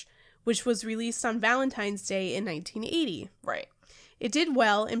Lestrange, which was released on Valentine's Day in 1980. Right. It did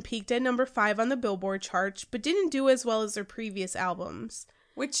well and peaked at number 5 on the Billboard charts, but didn't do as well as their previous albums.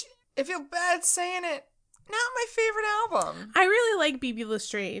 Which, I feel bad saying it, not my favorite album. I really like Baby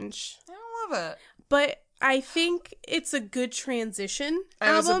Lestrange, I don't love it. but I think it's a good transition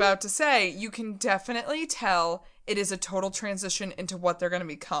album. I was about to say, you can definitely tell it is a total transition into what they're going to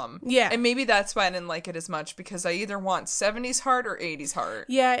become. Yeah. And maybe that's why I didn't like it as much, because I either want 70s Heart or 80s Heart.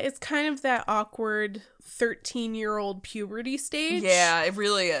 Yeah, it's kind of that awkward 13-year-old puberty stage. Yeah, it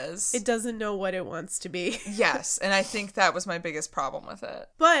really is. It doesn't know what it wants to be. Yes, and I think that was my biggest problem with it.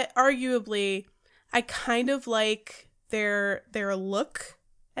 But arguably, I kind of like their look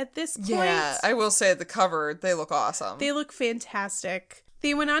at this point. Yeah, I will say the cover, they look awesome. They look fantastic.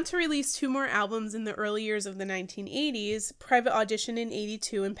 They went on to release 2 more albums in the early years of the 1980s, Private Audition in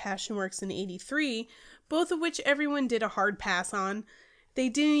 82 and Passion Works in 83, both of which everyone did a hard pass on. They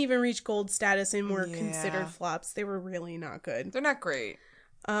didn't even reach gold status and were considered flops. They were really not good. They're not great.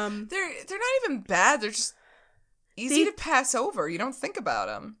 They're not even bad. They're just easy to pass over. You don't think about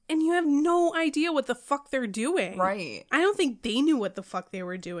them. And you have no idea what the fuck they're doing. Right. I don't think they knew what the fuck they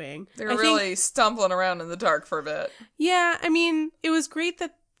were doing. They were really stumbling around in the dark for a bit. Yeah, I mean, it was great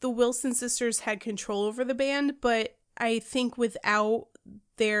that the Wilson sisters had control over the band, but I think without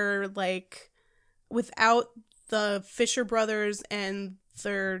the Fisher brothers and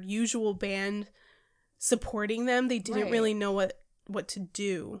their usual band supporting them, they didn't really know what to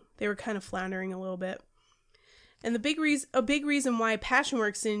do. They were kind of floundering a little bit. And a big reason why Passion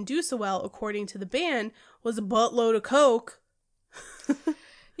Works didn't do so well, according to the band, was a buttload of coke.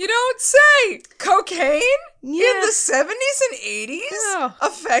 You don't say! Cocaine? Yeah. In the 70s and 80s? Yeah.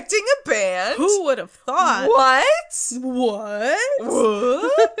 Affecting a band? Who would have thought? What?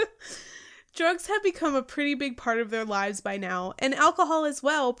 What? Drugs have become a pretty big part of their lives by now, and alcohol as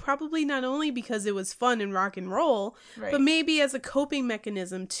well, probably not only because it was fun and rock and roll, Right. but maybe as a coping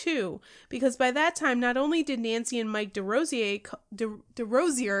mechanism too, because by that time, not only did Nancy and Mike DeRosier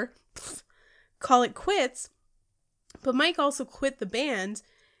call it quits, but Mike also quit the band,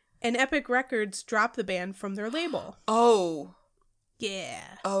 and Epic Records dropped the band from their label. Oh.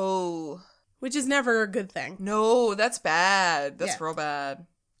 Yeah. Oh. Which is never a good thing. No, that's bad. That's Yeah. real bad.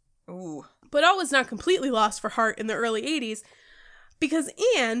 Ooh. But all was not completely lost for Heart in the early 80s, because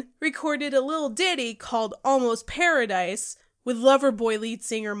Ann recorded a little ditty called Almost Paradise with Loverboy lead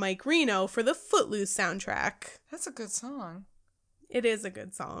singer Mike Reno for the Footloose soundtrack. That's a good song. It is a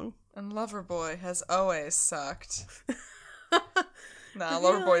good song. And Loverboy has always sucked. Nah, Really?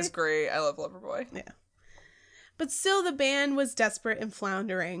 Loverboy's great. I love Loverboy. Yeah. But still, the band was desperate and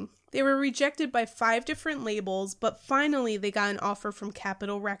floundering. They were rejected by 5 different labels, but finally they got an offer from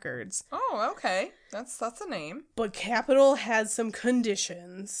Capitol Records. Oh, okay. That's a name. But Capitol had some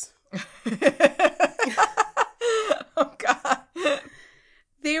conditions. Oh, God.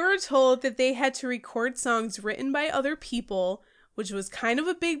 They were told that they had to record songs written by other people, which was kind of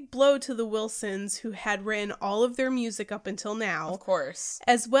a big blow to the Wilsons, who had written all of their music up until now. Of course.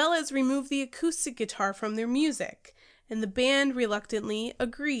 As well as remove the acoustic guitar from their music. And the band reluctantly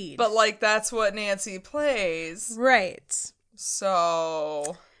agreed. But, like, that's what Nancy plays. Right.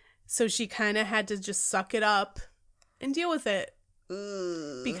 So she kind of had to just suck it up and deal with it.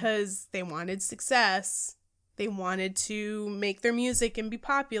 ugh. Because they wanted success. They wanted to make their music and be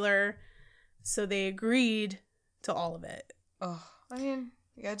popular. So they agreed to all of it. Oh, I mean,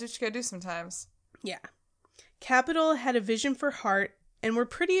 you gotta do what you gotta do sometimes. Yeah. Capitol had a vision for Heart and were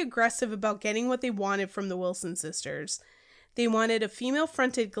pretty aggressive about getting what they wanted from the Wilson sisters. They wanted a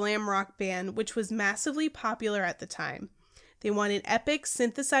female-fronted glam rock band, which was massively popular at the time. They wanted epic,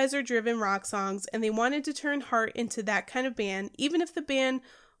 synthesizer-driven rock songs, and they wanted to turn Heart into that kind of band, even if the band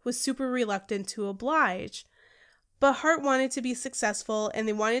was super reluctant to oblige. But Heart wanted to be successful, and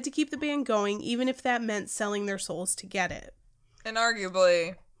they wanted to keep the band going, even if that meant selling their souls to get it. And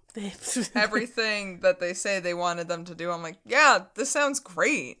arguably, everything that they say they wanted them to do, I'm like, yeah, this sounds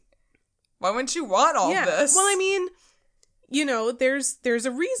great. Why wouldn't you want all this? Well, I mean, you know, there's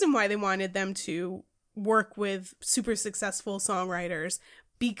a reason why they wanted them to work with super successful songwriters,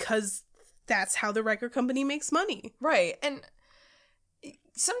 because that's how the record company makes money. Right. And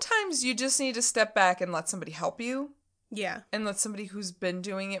sometimes you just need to step back and let somebody help you. Yeah. And let somebody who's been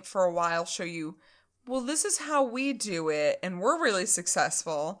doing it for a while show you, well, this is how we do it, and we're really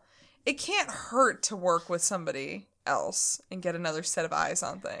successful. It can't hurt to work with somebody else and get another set of eyes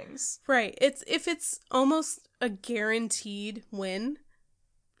on things. Right. If it's almost a guaranteed win,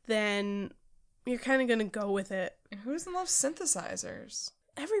 then you're kind of going to go with it. And who doesn't love synthesizers?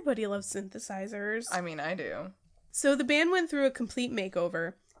 Everybody loves synthesizers. I mean, I do. So the band went through a complete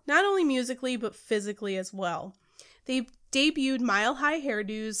makeover, not only musically, but physically as well. They debuted mile-high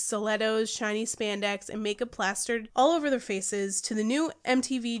hairdos, stilettos, shiny spandex, and makeup plastered all over their faces to the new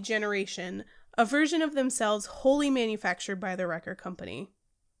MTV generation, a version of themselves wholly manufactured by the record company.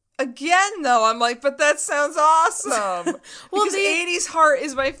 Again, though, I'm like, but that sounds awesome. Well, because 80s Heart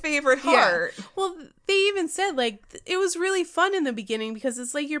is my favorite Heart. Yeah. Well, they even said, like, it was really fun in the beginning because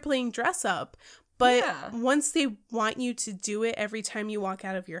it's like you're playing dress up. But once they want you to do it every time you walk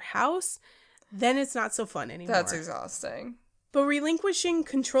out of your house, then it's not so fun anymore. That's exhausting. But relinquishing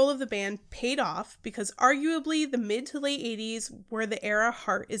control of the band paid off because arguably the mid to late 80s were the era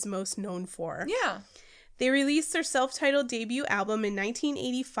Heart is most known for. Yeah. They released their self-titled debut album in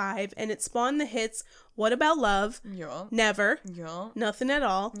 1985, and it spawned the hits What About Love, Yeah. Never, Yeah. Nothing at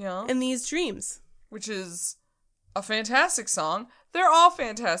All, Yeah. and These Dreams. Which is a fantastic song. They're all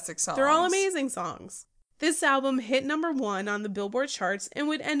fantastic songs. They're all amazing songs. This album hit #1 on the Billboard charts and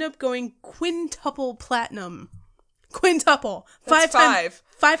would end up going quintuple platinum. Quintuple. That's five.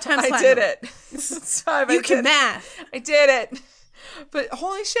 5 times platinum. I did it. It's 5. You can math. I did it. But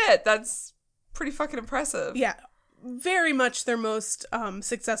holy shit, that's pretty fucking impressive. Yeah. Very much their most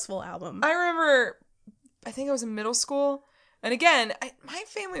successful album. I remember, I think I was in middle school. And again, my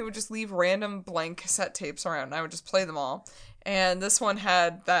family would just leave random blank cassette tapes around, and I would just play them all. And this one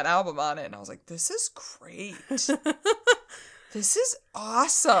had that album on it, and I was like, this is great. This is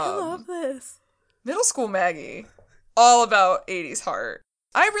awesome. I love this. Middle school Maggie. All about 80s Heart.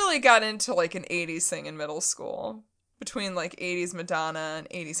 I really got into, like, an 80s thing in middle school. Between, like, 80s Madonna and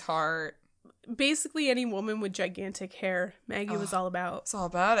 80s Heart. Basically, any woman with gigantic hair, Maggie was all about. It's all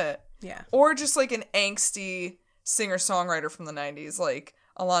about it. Yeah. Or just, like, an angsty singer-songwriter from the 90s, like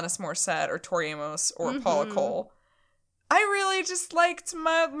Alanis Morissette or Tori Amos or Paula Cole. I really just liked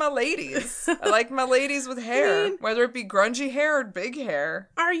my ladies. I like my ladies with hair, whether it be grungy hair or big hair.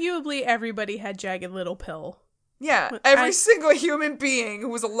 Arguably, everybody had Jagged Little Pill. Yeah, every single human being who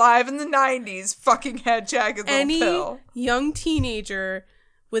was alive in the 90s fucking had Jagged Little Pill. Any young teenager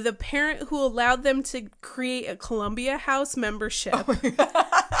with a parent who allowed them to create a Columbia House membership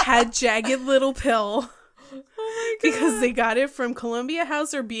had Jagged Little Pill. Oh my God. Because they got it from Columbia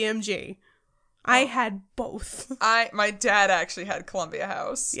House or BMG. I had both. My dad actually had Columbia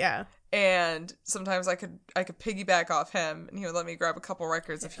House. Yeah. And sometimes I could piggyback off him, and he would let me grab a couple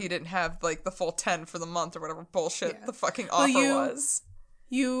records if he didn't have, like, the full 10 for the month or whatever bullshit the fucking offer was.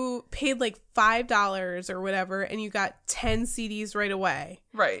 you paid like $5 or whatever, and you got 10 CDs right away.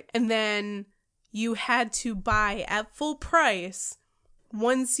 Right. And then you had to buy at full price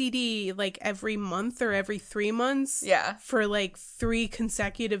one CD like every month or every 3 months. Yeah. For like 3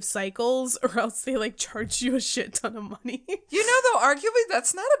 consecutive cycles, or else they like charge you a shit ton of money. You know, though, arguably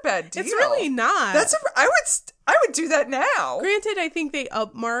that's not a bad deal. It's really not. I would do that now. Granted, I think they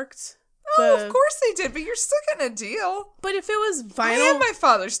upmarked. Oh, of course they did, but you're still getting a deal. But if it was vinyl, I am my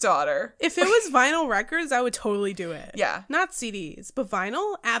father's daughter. If it was vinyl records, I would totally do it. Yeah. Not CDs, but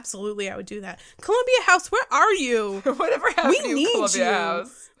vinyl, absolutely, I would do that. Columbia House, where are you? Whatever happened to you, Columbia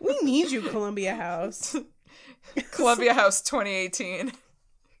House? We need you, Columbia House. Columbia House 2018.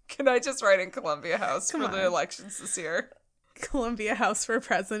 Can I just write in Columbia House for the elections this year? Columbia House for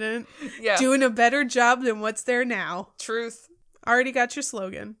president. Yeah. Doing a better job than what's there now. Truth. Already got your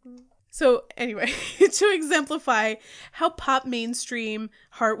slogan. So anyway, to exemplify how pop mainstream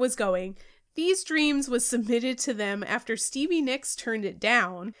Heart was going, These Dreams was submitted to them after Stevie Nicks turned it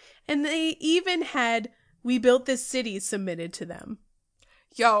down, and they even had We Built This City submitted to them.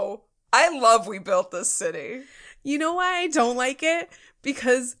 Yo, I love We Built This City. You know why I don't like it?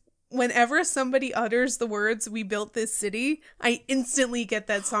 Because whenever somebody utters the words We Built This City, I instantly get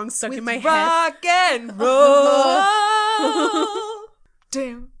that song stuck in my head. Rock and roll.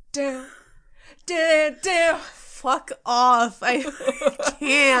 Down. Fuck off. I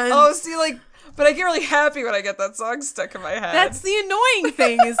can't. Oh, see, but I get really happy when I get that song stuck in my head. That's the annoying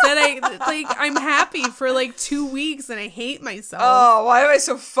thing, is that I'm happy for 2 weeks and I hate myself. Oh, why am I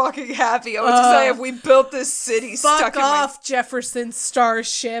so fucking happy? I was just saying, We Built This City stuck in my... Fuck off, Jefferson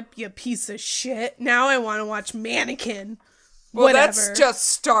Starship, you piece of shit. Now I want to watch Mannequin. Well, Whatever. That's just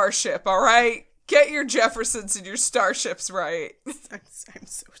Starship, all right? Get your Jeffersons and your Starships right. I'm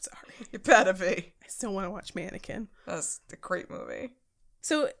so sorry. You better be. I still want to watch Mannequin. That's a great movie.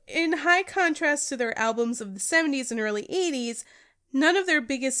 So, in high contrast to their albums of the 70s and early 80s, none of their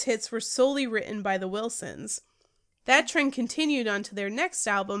biggest hits were solely written by the Wilsons. That trend continued onto their next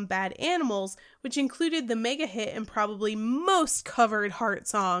album, Bad Animals, which included the mega hit and probably most covered Heart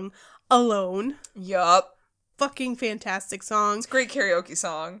song, Alone. Yup. Fucking fantastic song. It's a great karaoke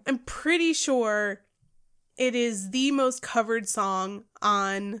song. I'm pretty sure it is the most covered song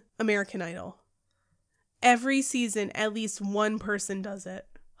on American Idol. Every season, at least one person does it.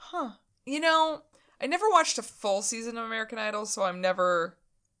 Huh. You know, I never watched a full season of American Idol, so I'm never...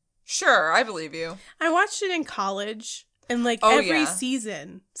 Sure, I believe you. I watched it in college, and every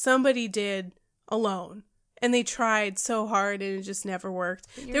season, somebody did Alone. And they tried so hard, and it just never worked.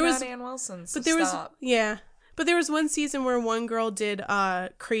 But you're not Ann Wilson, so stop. But there was one season where one girl did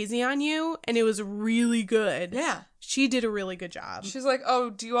Crazy on You, and it was really good. Yeah. She did a really good job. She's like, oh,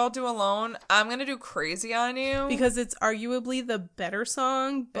 do you all do Alone? I'm going to do Crazy on You. Because it's arguably the better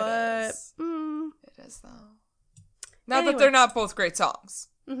song, but... It is, though. Not that they're not both great songs.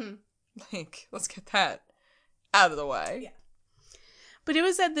 Mm-hmm. Let's get that out of the way. Yeah. But it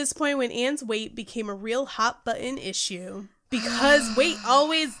was at this point when Anne's weight became a real hot button issue. Because weight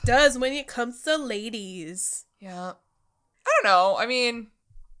always does when it comes to ladies. Yeah. I don't know. I mean,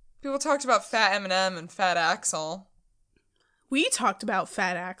 people talked about Fat Eminem and Fat Axl. We talked about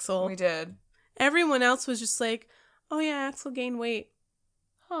Fat Axl. We did. Everyone else was just like, oh yeah, Axl gained weight.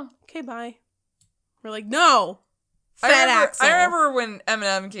 Huh. Okay, bye. We're like, no. Axl. I remember when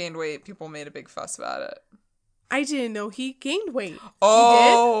Eminem gained weight, people made a big fuss about it. I didn't know he gained weight.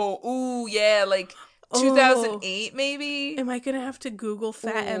 Oh. He did? Ooh, yeah, 2008, maybe? Am I going to have to Google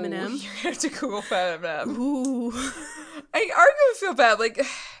Fat Eminem? You're going to have to Google Fat Eminem. Ooh. I arguably feel bad.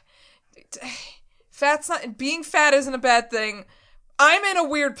 Being fat isn't a bad thing. I'm in a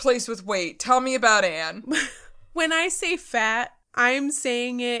weird place with weight. Tell me about Anne. When I say fat, I'm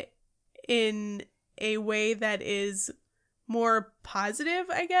saying it in a way that is more positive,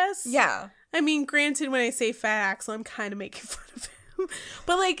 I guess. Yeah. I mean, granted, when I say Fat Axl, I'm kind of making fun of him.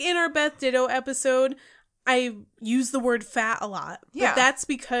 But in our Beth Ditto episode, I use the word fat a lot. Yeah. But that's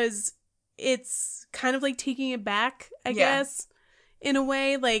because it's kind of taking it back, I guess, in a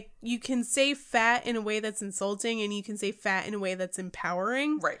way. You can say fat in a way that's insulting, and you can say fat in a way that's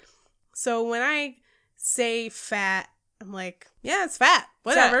empowering. Right. So when I say fat, I'm like, yeah, it's fat.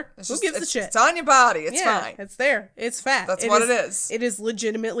 Whatever. Who gives a shit? It's on your body. It's fine. It's there. It's fat. That's what it is. It is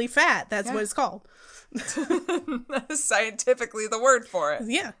legitimately fat. That's what it's called. That is scientifically the word for it.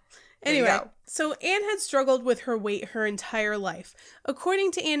 Yeah. Anyway, so Anne had struggled with her weight her entire life.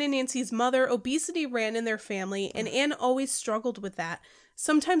 According to Anne and Nancy's mother, obesity ran in their family, and Anne always struggled with that,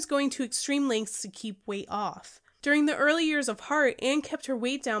 sometimes going to extreme lengths to keep weight off. During the early years of Heart, Anne kept her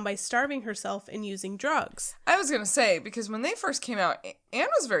weight down by starving herself and using drugs. I was going to say, because when they first came out, Anne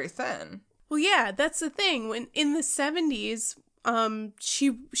was very thin. Well, yeah, that's the thing. When in the 70s,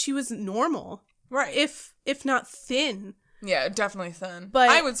 she was normal. Right. If not thin. Yeah, definitely thin. But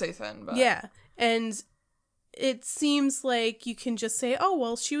I would say thin, but... Yeah, and it seems like you can just say, oh,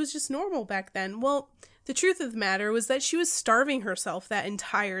 well, she was just normal back then. Well, the truth of the matter was that she was starving herself that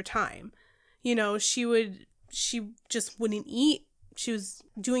entire time. You know, she just wouldn't eat. She was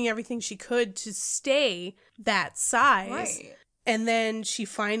doing everything she could to stay that size. Right. And then she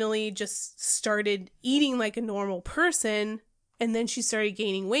finally just started eating like a normal person, and then she started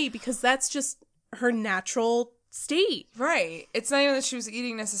gaining weight because that's just her natural state. Right. It's not even that she was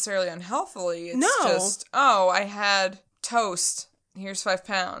eating necessarily unhealthily. It's No. just, oh, I had toast. Here's 5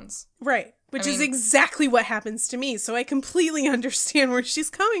 pounds. Right. Which is exactly what happens to me. So I completely understand where she's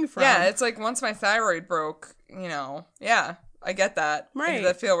coming from. Yeah, it's like once my thyroid broke, you know, yeah, I get that. Right. I get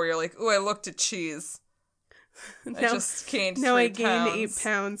that feel where you're like, ooh, I looked at cheese. I just gained 3 pounds. Now I gained 8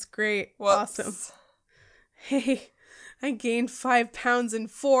 pounds. Great. Whoops. Awesome. Hey, I gained 5 pounds in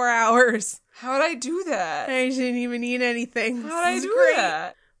 4 hours. How'd I do that? I didn't even eat anything. How'd I do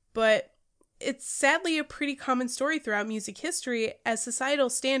that? But it's sadly a pretty common story throughout music history as societal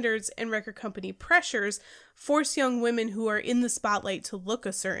standards and record company pressures force young women who are in the spotlight to look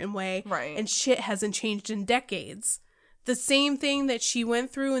a certain way. Right. And shit hasn't changed in decades. The same thing that she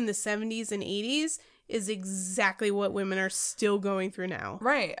went through in the 70s and 80s is exactly what women are still going through now.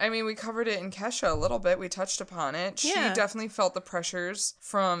 Right. I mean, we covered it in Kesha a little bit. We touched upon it. Yeah. She definitely felt the pressures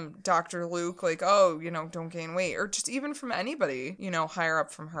from Dr. Luke, like, oh, you know, don't gain weight. Or just even from anybody, you know, higher up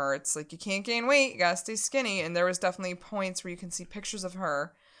from her. It's like, you can't gain weight. You gotta stay skinny. And there was definitely points where you can see pictures of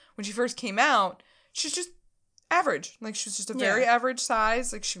her. When she first came out, she's just average. Like, she was just a very average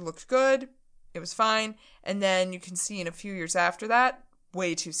size. Like, she looked good. It was fine. And then you can see in a few years after that,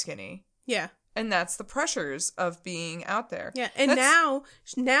 way too skinny. Yeah. And that's the pressures of being out there. Yeah, and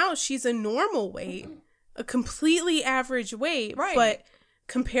now she's a normal weight, a completely average weight, right. But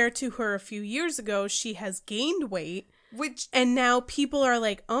compared to her a few years ago, she has gained weight. And now people are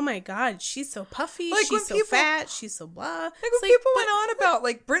like, oh my God, she's so puffy, like she's so fat, she's so blah. Like when people went on about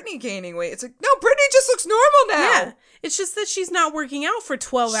like Britney gaining weight, it's like, no, Britney just looks normal now. Yeah, it's just that she's not working out for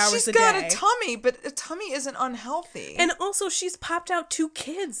 12 hours a day. She's got a tummy, but a tummy isn't unhealthy. And also she's popped out 2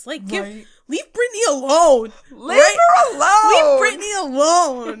 kids. Like, leave Britney alone. Leave her alone. Leave Britney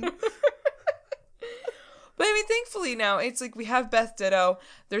alone. But I mean, thankfully now, it's like we have Beth Ditto.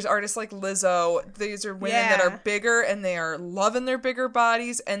 There's artists like Lizzo. These are women that are bigger and they are loving their bigger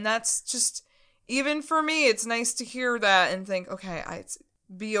bodies. And that's just, even for me, it's nice to hear that and think, okay,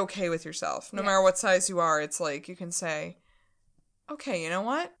 be okay with yourself. No matter what size you are, it's like you can say, okay, you know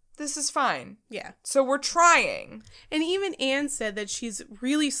what? This is fine. Yeah. So we're trying. And even Anne said that she's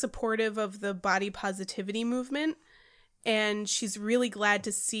really supportive of the body positivity movement. And she's really glad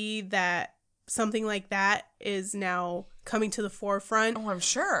to see that something like that is now coming to the forefront. Oh, I'm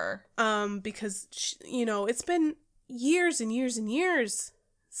sure. Because, you know, it's been years and years and years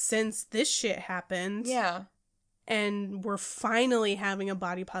since this shit happened. Yeah. And we're finally having a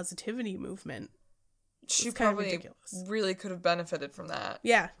body positivity movement. She probably really could have benefited from that.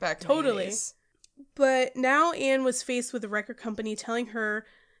 Yeah, back in totally. the 80s. But now Anne was faced with a record company telling her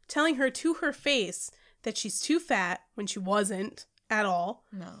to her face that she's too fat when she wasn't at all.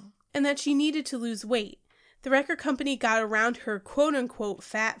 No. And that she needed to lose weight. The record company got around her quote-unquote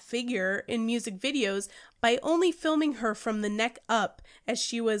fat figure in music videos by only filming her from the neck up, as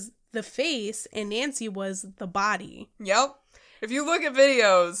she was the face and Nancy was the body. Yep. If you look at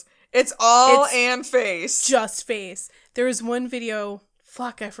videos, it's all Anne face. Just face. There was one video,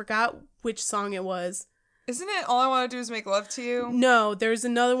 I forgot which song it was. Isn't it All I Want to Do Is Make Love to You? No, there's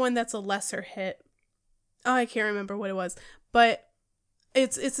another one that's a lesser hit. Oh, I can't remember what it was. But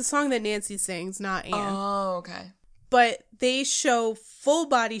it's a song that Nancy sings, not Anne. Oh, okay. But they show full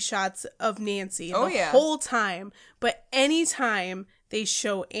body shots of Nancy the whole time. But anytime they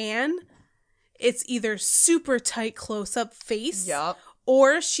show Anne, it's either super tight close-up face. Yep.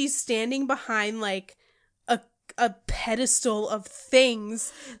 Or she's standing behind like a pedestal of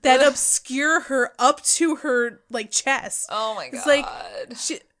things that obscure her up to her like chest. Oh my God. It's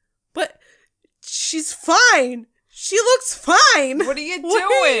like but she's fine. She looks fine. What are you doing? What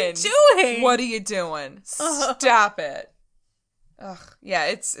are you doing? What are you doing? Stop it. Ugh. Yeah,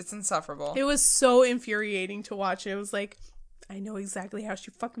 it's insufferable. It was so infuriating to watch. It was like, I know exactly how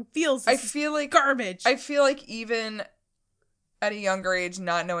she fucking feels. I feel like garbage. I feel like even at a younger age,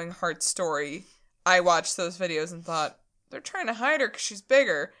 not knowing Hart's story, I watched those videos and thought, they're trying to hide her because she's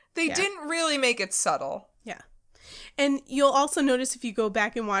bigger. They didn't really make it subtle. Yeah. And you'll also notice if you go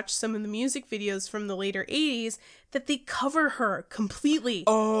back and watch some of the music videos from the later 80s that they cover her completely,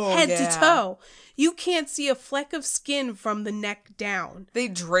 head to toe. You can't see a fleck of skin from the neck down. They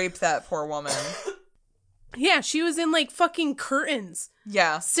drape that poor woman. Yeah, she was in like fucking curtains.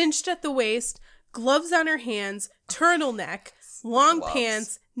 Yeah. Cinched at the waist, gloves on her hands, turtleneck, long gloves.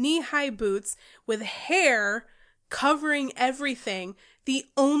 pants, knee-high boots, with hair covering everything. The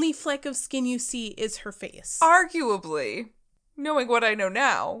only fleck of skin you see is her face. Arguably, knowing what I know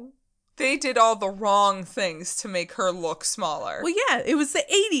now, they did all the wrong things to make her look smaller. Well, yeah, it was the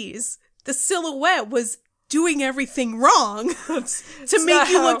 80s. The silhouette was doing everything wrong to make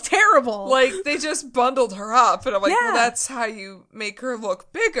you look terrible. Like, they just bundled her up, and I'm like, Yeah. well, that's how you make her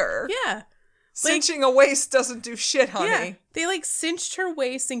look bigger. Yeah. Cinching a waist doesn't do shit, honey. Yeah. They like cinched her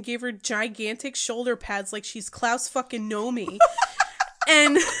waist and gave her gigantic shoulder pads like she's Klaus fucking Nomi.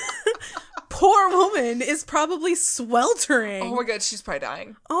 And poor woman is probably sweltering. Oh my god, she's probably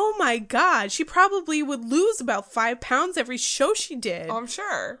dying. Oh my god. She probably would lose about 5 pounds every show she did. Oh, I'm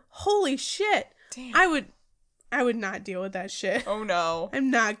sure. Holy shit. Damn. I would not deal with that shit. Oh no. I'm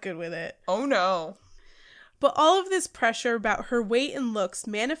not good with it. Oh no. But all of this pressure about her weight and looks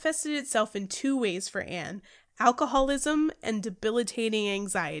manifested itself in 2 ways for Anne: alcoholism and debilitating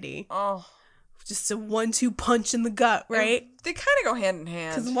anxiety. Oh. Just a 1-2 punch in the gut, right? They kind of go hand in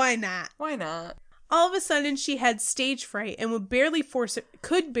hand. Because why not? Why not? All of a sudden, she had stage fright and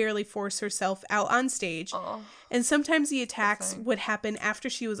could barely force herself out on stage. Oh. And sometimes the attacks would happen after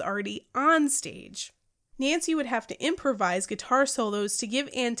she was already on stage. Nancy would have to improvise guitar solos to give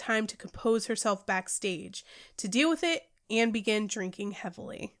Anne time to compose herself backstage. To deal with it, Anne began drinking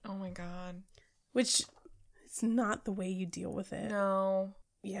heavily. Oh my god. Which is not the way you deal with it. No.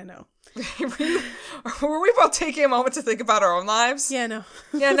 Yeah, no. Were we both taking a moment to think about our own lives? Yeah, no.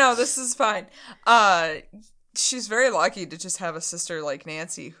 Yeah, no, this is fine. She's very lucky to just have a sister like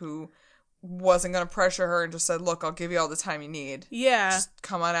Nancy who wasn't going to pressure her and just said, look, I'll give you all the time you need. Yeah. Just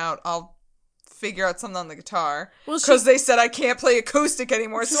come on out. I'll figure out something on the guitar. Well, because they said I can't play acoustic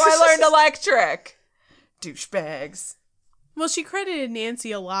anymore, so I learned electric. Douchebags. Well, she credited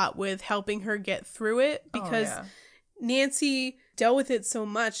Nancy a lot with helping her get through it because Nancy dealt with it so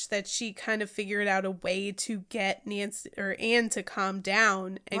much that she kind of figured out a way to get Nancy or Anne to calm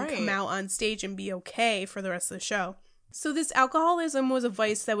down and come out on stage and be okay for the rest of the show. So this alcoholism was a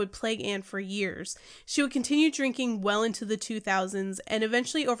vice that would plague Anne for years. She would continue drinking well into the 2000s and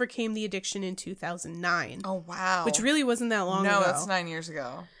eventually overcame the addiction in 2009. Oh, wow. Which really wasn't that long ago. No, that's 9 years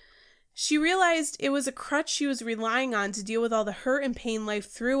ago. She realized it was a crutch she was relying on to deal with all the hurt and pain life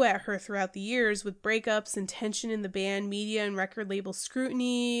threw at her throughout the years, with breakups and tension in the band, media and record label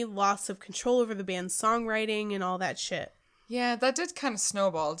scrutiny, loss of control over the band's songwriting, and all that shit. Yeah, that did kind of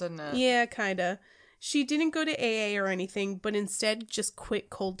snowball, didn't it? Yeah, kinda. She didn't go to AA or anything, but instead just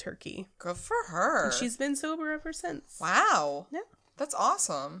quit cold turkey. Good for her. And she's been sober ever since. Wow. Yeah. That's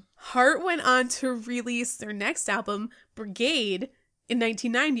awesome. Heart went on to release their next album, Brigade, in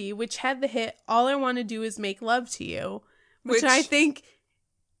 1990, which had the hit All I Want to Do Is Make Love to You, which I think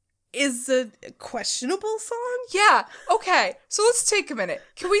is a questionable song. Yeah, okay. So let's take a minute.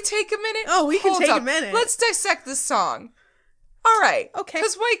 Can we take a minute? Oh, we can Hold take up. a minute. Let's dissect this song. All right. Okay.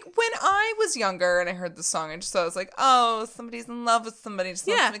 Because, like, when I was younger and I heard the song, I just thought it was like, oh, somebody's in love with somebody, just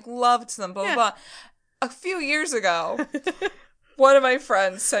wants to make love to them, blah, blah, blah. A few years ago, one of my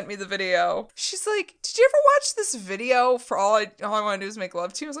friends sent me the video. She's like, did you ever watch this video for All I Want to Do Is Make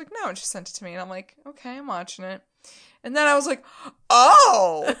Love to You? I was like, no. And she sent it to me. And I'm like, okay, I'm watching it. And then I was like,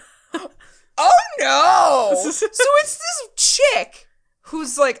 oh. Oh, no. So it's this chick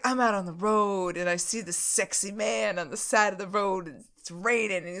who's like, I'm out on the road and I see this sexy man on the side of the road and it's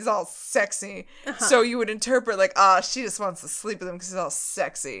raining and he's all sexy. So you would interpret like, she just wants to sleep with him because he's all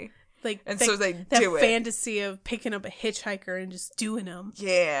sexy. Like, and so they that do it. fantasy of picking up a hitchhiker and just doing them.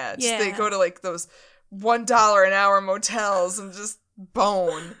 Yeah. They go to like those $1 an hour motels and just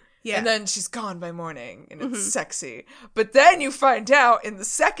bone. Yeah. And then she's gone by morning and it's sexy. But then you find out in the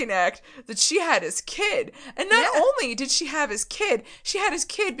second act that she had his kid. And not only did she have his kid, she had his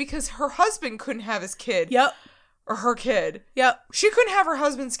kid because her husband couldn't have his kid. Yep. Or her kid. Yep. She couldn't have her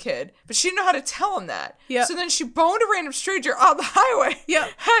husband's kid, but she didn't know how to tell him that. Yep. So then she boned a random stranger on the highway.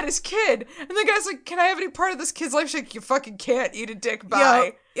 Yep. Had his kid. And the guy's like, can I have any part of this kid's life? She's like, you fucking can't eat a dick,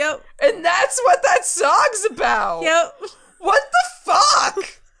 bye. Yep. And that's what that song's about. Yep. What the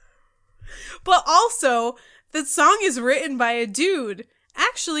fuck? But also, the song is written by a dude.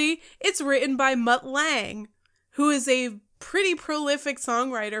 Actually, it's written by Mutt Lange, who is a pretty prolific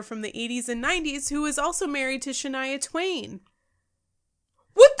songwriter from the 80s and 90s who is also married to Shania Twain.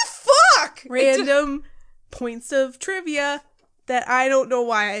 What the fuck? Random points of trivia that I don't know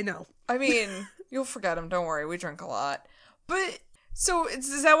why I know. I mean, you'll forget them. Don't worry. We drink a lot. But, so,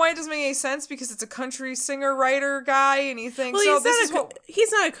 is that why it doesn't make any sense? Because it's a country singer, writer guy, and he thinks,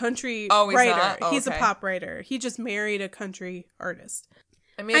 he's not a country he's writer. not? Oh, he's a okay. pop writer. He just married a country artist.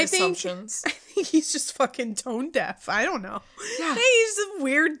 I made assumptions. I think he's just fucking tone deaf. I don't know. Yeah. Hey, he's a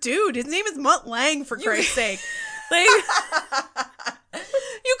weird dude. His name is Mutt Lange, for Christ's sake. Like, you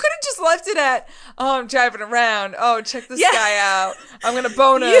could have just left it at, oh, I'm driving around. Oh, check this guy out. I'm going to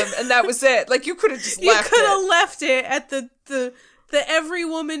bone him. And that was it. Like, you could have just left it. You could have left it at the every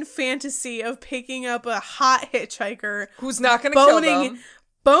woman fantasy of picking up a hot hitchhiker. Who's not going to kill them.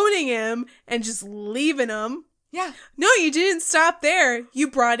 Boning him and just leaving him. Yeah. No, you didn't stop there. You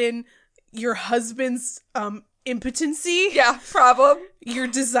brought in your husband's impotency. Yeah, problem. Your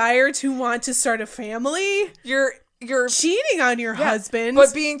desire to want to start a family. You're cheating on your husband.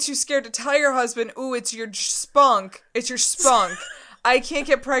 But being too scared to tell your husband, ooh, it's your spunk. It's your spunk. I can't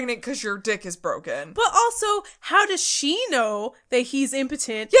get pregnant because your dick is broken. But also, how does she know that he's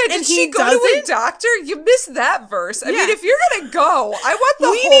impotent? Yeah, did she go to a doctor? You missed that verse. I mean, if you're gonna go, I want the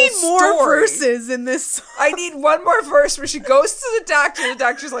whole story. We need more verses in this song. I need one more verse where she goes to the doctor and the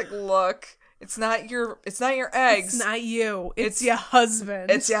doctor's like, look, it's not your eggs. It's not you. It's your husband.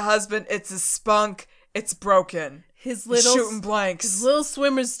 It's your husband. It's his spunk. It's broken. His little shooting blanks. His little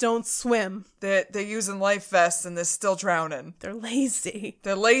swimmers don't swim. They're using life vests and they're still drowning. They're lazy.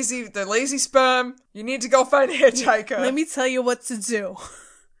 They're lazy sperm. You need to go find a hitchhiker. Let me tell you what to do.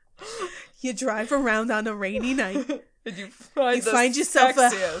 You drive around on a rainy night. And you find yourself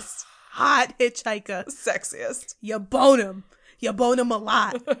sexiest. A hot hitchhiker. Sexiest. You bone him. You bone him a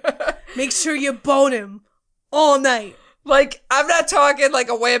lot. Make sure you bone him all night. Like, I'm not talking like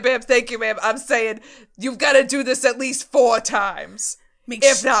a wham bam, thank you ma'am. I'm saying you've got to do this at least 4 times.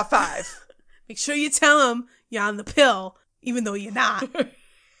 If not 5. Make sure you tell him you're on the pill, even though you're not. This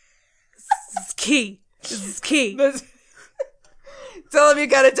is key. This is key. Tell him you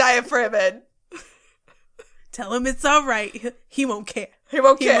got a diaphragm in. Tell him it's all right. He won't care. He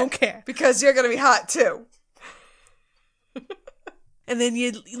won't care. Because you're going to be hot too. And then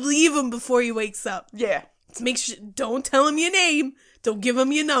you leave him before he wakes up. Yeah. Make sure, don't tell him your name. Don't give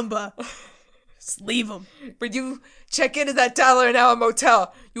him your number. Just leave him. When you check into that $1 an hour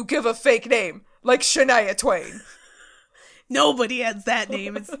motel, you give a fake name, like Shania Twain. Nobody has that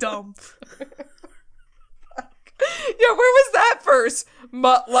name. It's dumb. Yeah, where was that verse?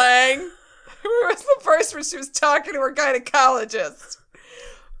 Mutt Lange. Where was the verse where she was talking to her gynecologist?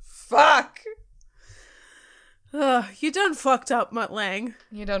 Fuck. You done fucked up, Mutt Lange.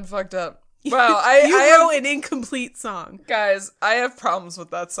 You done fucked up. Wow, I wrote an incomplete song. Guys, I have problems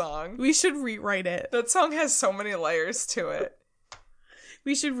with that song. We should rewrite it. That song has so many layers to it.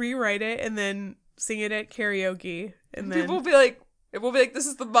 We should rewrite it and then sing it at karaoke. And then people will be like, this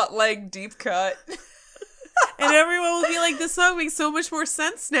is the Mutt Lange deep cut. And everyone will be like, this song makes so much more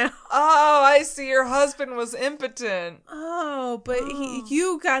sense now. Oh, I see. Your husband was impotent. Oh, but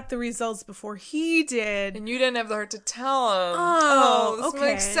you got the results before he did. And you didn't have the heart to tell him. Oh, this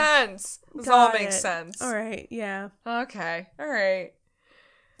okay. makes sense. This Got all makes it. sense. All right, yeah. Okay, all right.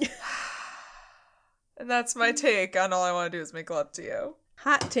 And that's my take on All I Want to Do Is Make Love to You.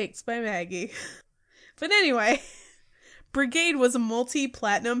 Hot Takes by Maggie. But anyway, Brigade was a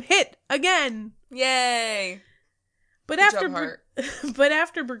multi-platinum hit again. Yay! But Good after job, Heart. but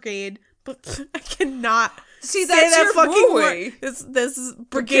after Brigade, I cannot see say that's that your fucking brewery. word. This is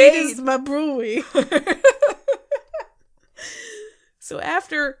Brigade is my brewery. So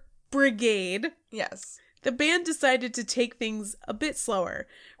after Brigade, yes, the band decided to take things a bit slower.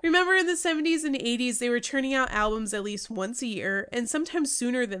 Remember, in the 70s and 80s, they were churning out albums at least once a year, and sometimes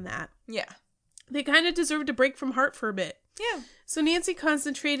sooner than that. Yeah. They kind of deserved a break from Heart for a bit. Yeah. So Nancy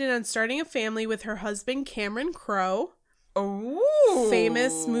concentrated on starting a family with her husband, Cameron Crowe. Ooh.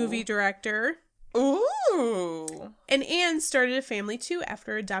 Famous movie director. Ooh. And Anne started a family, too,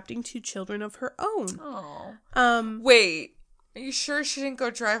 after adopting 2 children of her own. Oh. Wait. Are you sure she didn't go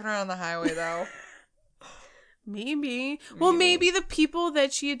driving around the highway, though? Maybe. Well, maybe the people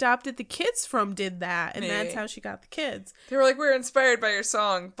that she adopted the kids from did that, and that's how she got the kids. They were like, we're inspired by your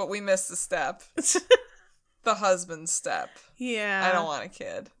song, but we missed the step. The husband step. Yeah. I don't want a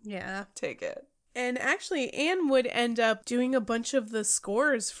kid. Yeah. Take it. And actually, Anne would end up doing a bunch of the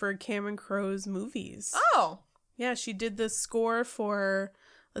scores for Cameron Crowe's movies. Oh. Yeah, she did the score for,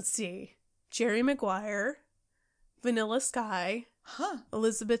 let's see, Jerry Maguire, Vanilla Sky,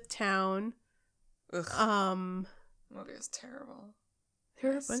 Elizabethtown. Ugh. Movie was terrible.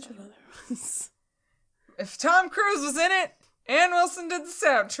 There were a bunch of other ones. If Tom Cruise was in it, Ann Wilson did the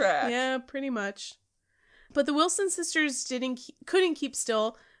soundtrack. Yeah, pretty much. But the Wilson sisters couldn't keep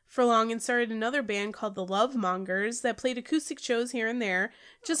still for long and started another band called the Love Mongers that played acoustic shows here and there,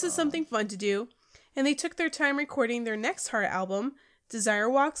 just as something fun to do. And they took their time recording their next Heart album, Desire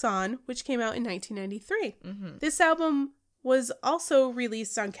Walks On, which came out in 1993. Mm-hmm. This album was also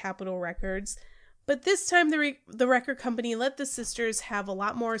released on Capitol Records, but this time the record company let the sisters have a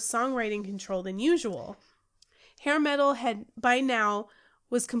lot more songwriting control than usual. Hair metal had by now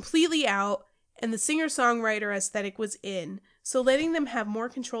was completely out, and the singer-songwriter aesthetic was in, so letting them have more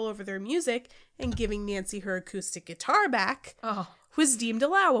control over their music and giving Nancy her acoustic guitar back was deemed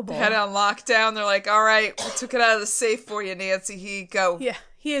allowable. They had it on lockdown. They're like, all right, we took it out of the safe for you, Nancy. Here you go. Yeah,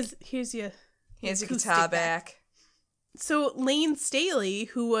 here's your guitar back. So Lane Staley,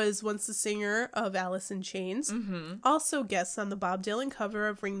 who was once the singer of Alice in Chains, also guests on the Bob Dylan cover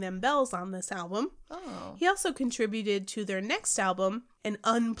of Ring Them Bells on this album. Oh. He also contributed to their next album, an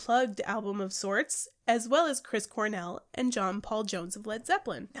unplugged album of sorts, as well as Chris Cornell and John Paul Jones of Led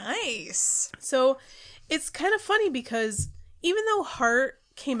Zeppelin. Nice. So it's kind of funny because even though Heart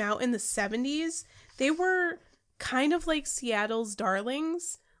came out in the 70s, they were kind of like Seattle's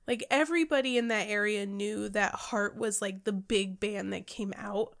darlings. Like, everybody in that area knew that Heart was, like, the big band that came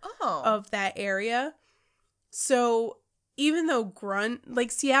out of that area. So, even though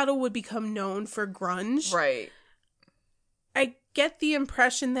Seattle would become known for grunge. Right. I get the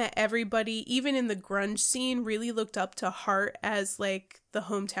impression that everybody, even in the grunge scene, really looked up to Heart as, like, the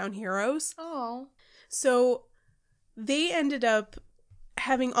hometown heroes. Oh. So, they ended up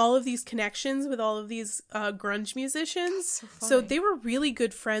having all of these connections with all of these grunge musicians. So they were really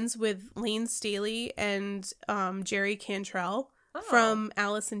good friends with Lane Staley and Jerry Cantrell from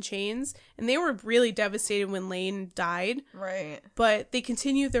Alice in Chains. And they were really devastated when Lane died. Right. But they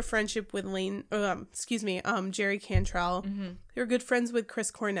continued their friendship with Jerry Cantrell. Mm-hmm. They were good friends with Chris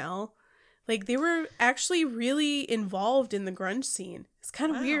Cornell. Like, they were actually really involved in the grunge scene. It's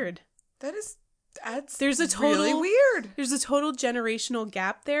kind of weird. There's a total really weird. There's a total generational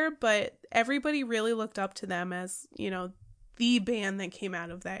gap there, but everybody really looked up to them as, the band that came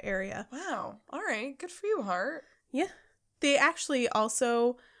out of that area. Wow. All right. Good for you, Heart. Yeah. They actually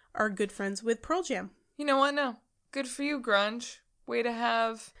also are good friends with Pearl Jam. You know what? No. Good for you, grunge. Way to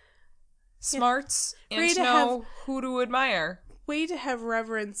have smarts and to know who to admire. Way to have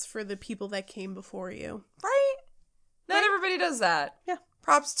reverence for the people that came before you. Right? Not everybody does that. Yeah.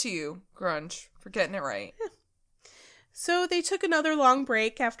 Props to you, grunge, for getting it right. Yeah. So they took another long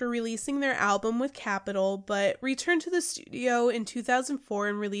break after releasing their album with Capitol, but returned to the studio in 2004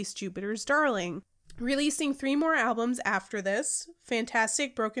 and released Jupiter's Darling. Releasing 3 more albums after this,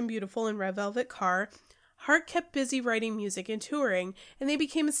 Fantastic, Broken Beautiful, and Red Velvet Car, Heart kept busy writing music and touring, and they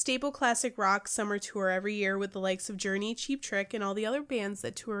became a staple classic rock summer tour every year with the likes of Journey, Cheap Trick, and all the other bands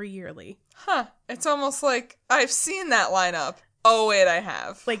that tour yearly. Huh. It's almost like I've seen that lineup. Oh, wait, I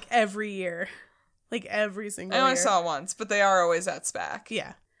have. Like every year. Like every single year. I only saw it once, but they are always at SPAC.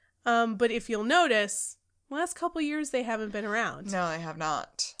 Yeah. But if you'll notice, last couple years they haven't been around. No, they have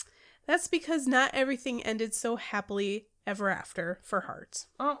not. That's because not everything ended so happily ever after for Heart.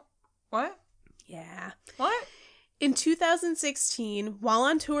 Oh, what? Yeah. What? In 2016, while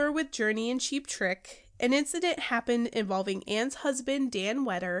on tour with Journey and Cheap Trick, an incident happened involving Ann's husband, Dan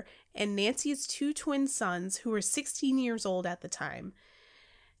Wetter, and Nancy's 2 twin sons, who were 16 years old at the time.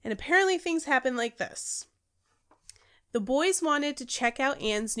 And apparently things happened like this. The boys wanted to check out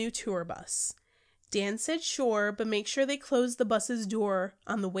Ann's new tour bus. Dan said sure, but make sure they closed the bus's door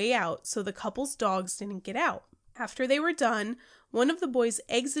on the way out so the couple's dogs didn't get out. After they were done, one of the boys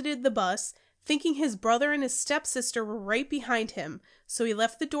exited the bus, thinking his brother and his stepsister were right behind him, so he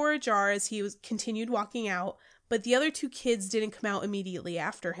left the door ajar as he continued walking out, but the other 2 kids didn't come out immediately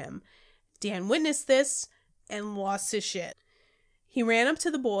after him. Dan witnessed this and lost his shit. He ran up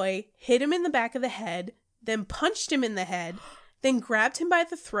to the boy, hit him in the back of the head, then punched him in the head, then grabbed him by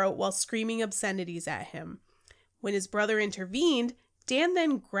the throat while screaming obscenities at him. When his brother intervened, Dan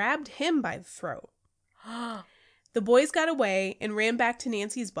then grabbed him by the throat. The boys got away and ran back to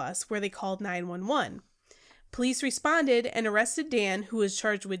Nancy's bus, where they called 911. Police responded and arrested Dan, who was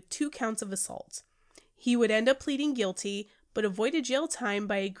charged with 2 counts of assault. He would end up pleading guilty, but avoided jail time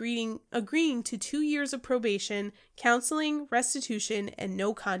by agreeing to 2 years of probation, counseling, restitution, and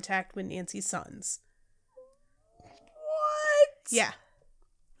no contact with Nancy's sons. What? Yeah.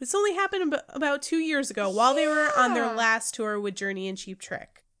 This only happened about 2 years ago, while they were on their last tour with Journey and Cheap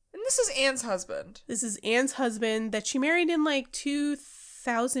Trick. And this is Ann's husband. This is Ann's husband that she married in like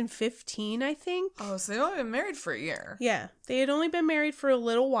 2015, I think. Oh, so they've only been married for a year. Yeah. They had only been married for a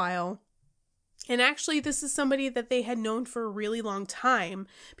little while. And actually, this is somebody that they had known for a really long time,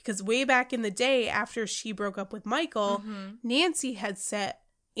 because way back in the day, after she broke up with Michael, Nancy had set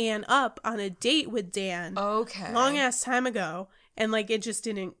Anne up on a date with Dan. Okay. Long ass time ago. And like it just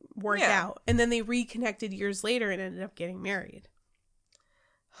didn't work out. And then they reconnected years later and ended up getting married.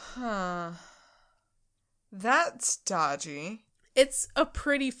 Huh. That's dodgy. It's a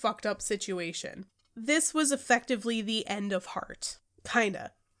pretty fucked up situation. This was effectively the end of Heart.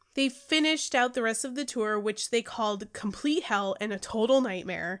 Kinda. They finished out the rest of the tour, which they called Complete Hell and a Total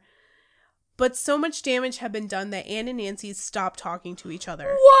Nightmare. But so much damage had been done that Anne and Nancy stopped talking to each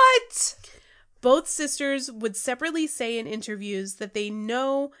other. What? Both sisters would separately say in interviews that they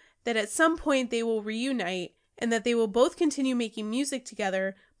know that at some point they will reunite and that they will both continue making music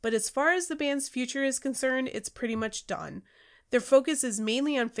together, but as far as the band's future is concerned, it's pretty much done. Their focus is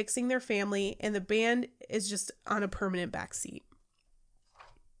mainly on fixing their family, and the band is just on a permanent backseat.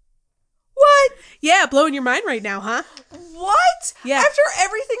 What? Yeah, blowing your mind right now, huh? What? Yeah. After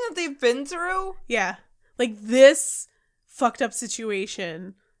everything that they've been through? Yeah. Like, this fucked up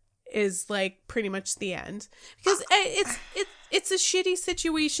situation is, like, pretty much the end. Because it's a shitty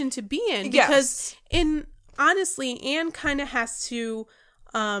situation to be in. Because, honestly, Anne kind of has to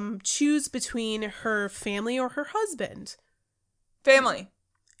choose between her family or her husband. Family.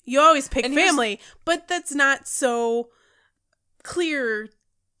 You always pick family, but that's not so clear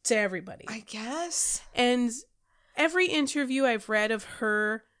to everybody. I guess. And every interview I've read of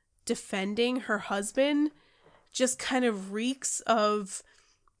her defending her husband just kind of reeks of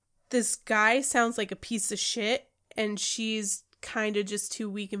this guy sounds like a piece of shit, and she's kind of just too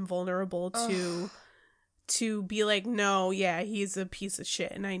weak and vulnerable to be like, no, yeah, he's a piece of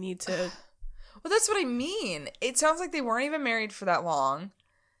shit, and I need to... Well, that's what I mean. It sounds like they weren't even married for that long.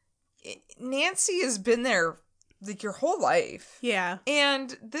 Nancy has been there, like, your whole life. Yeah.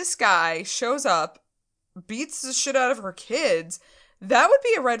 And this guy shows up, beats the shit out of her kids. That would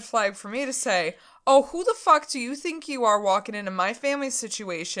be a red flag for me to say, oh, who the fuck do you think you are walking into my family's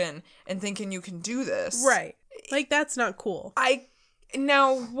situation and thinking you can do this? Right. Like, that's not cool.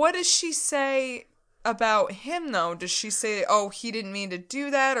 Now, what does she say about him, though? Does she say, oh, he didn't mean to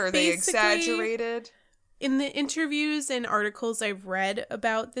do that, or they exaggerated? In the interviews and articles I've read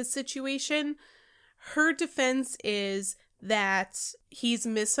about this situation, her defense is that he's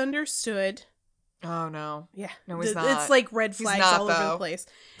misunderstood. Oh, no. Yeah. No, he's not. It's like red flags all over the place.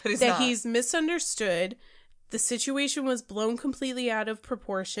 But he's misunderstood. The situation was blown completely out of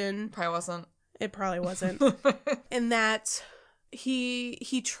proportion. Probably wasn't. It probably wasn't. And that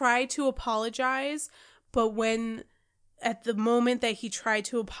he tried to apologize, but when at the moment that he tried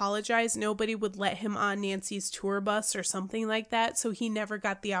to apologize, nobody would let him on Nancy's tour bus or something like that, so he never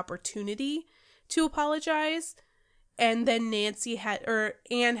got the opportunity to apologize. And then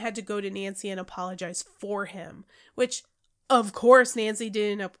Anne had to go to Nancy and apologize for him, which of course Nancy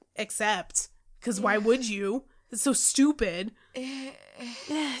didn't accept, because why would you? It's so stupid.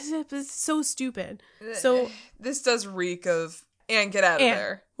 It's so stupid. So this does reek of Anne, get out of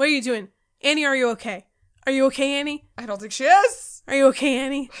there. What are you doing? Annie, are you okay? Are you okay, Annie? I don't think she is. Are you okay,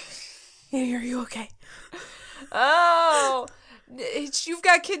 Annie? Annie, are you okay? Oh, you've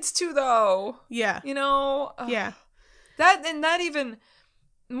got kids too, though. Yeah. You know? Yeah. That even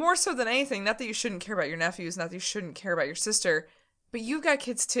more so than anything, not that you shouldn't care about your nephews, not that you shouldn't care about your sister, but you've got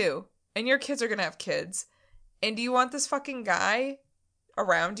kids too. And your kids are going to have kids. And do you want this fucking guy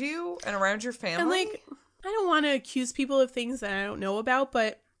around you and around your family? And like, I don't want to accuse people of things that I don't know about,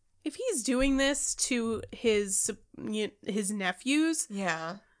 but if he's doing this to his nephews,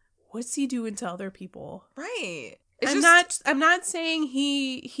 yeah, what's he doing to other people? Right. I'm not saying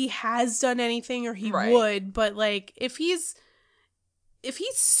he has done anything or he would, but like if he's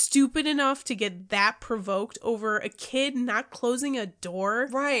stupid enough to get that provoked over a kid not closing a door,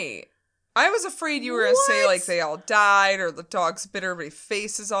 right? I was afraid you were going to say, like, they all died or the dogs bit everybody's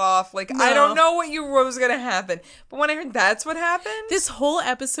faces off. Like, no. I don't know what was going to happen. But when I heard that's what happened... This whole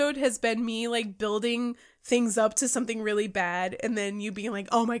episode has been me, like, building things up to something really bad and then you being like,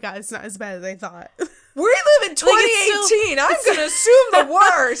 oh my god, it's not as bad as I thought. We live in 2018. I'm going to assume the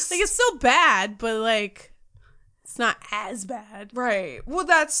worst. Like, it's still bad, but, like, it's not as bad. Right. Well,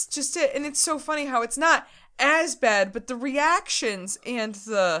 that's just it. And it's so funny how it's not as bad, but the reactions and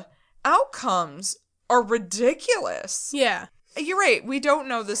the... outcomes are ridiculous. Yeah. You're right. We don't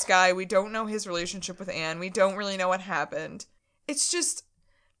know this guy. We don't know his relationship with Anne. We don't really know what happened. It's just,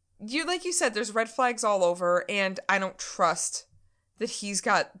 like you said, there's red flags all over, and I don't trust that he's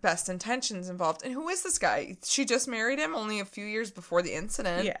got best intentions involved. And who is this guy? She just married him only a few years before the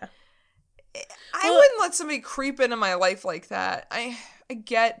incident. Yeah. I wouldn't let somebody creep into my life like that. I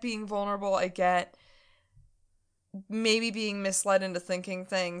get being vulnerable. I get maybe being misled into thinking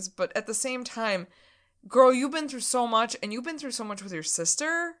things. But at the same time, girl, you've been through so much, and you've been through so much with your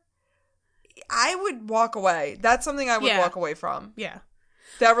sister. I would walk away. That's something I would walk away from. Yeah.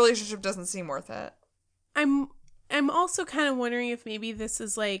 That relationship doesn't seem worth it. I'm also kind of wondering if maybe this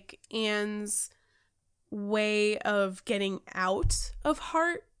is like Anne's way of getting out of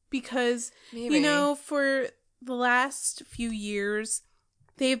Heart, because Maybe. you know, for the last few years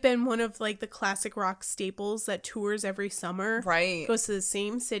they've been one of like the classic rock staples that tours every summer. Right. Goes to the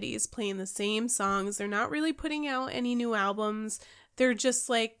same cities, playing the same songs. They're not really putting out any new albums. They're just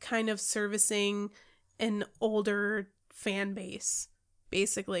like kind of servicing an older fan base,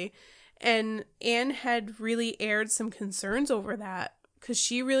 basically. And Anne had really aired some concerns over that because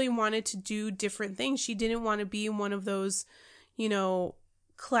she really wanted to do different things. She didn't want to be one of those, you know,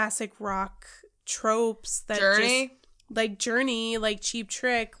 classic rock tropes that Journey? just like Journey, like Cheap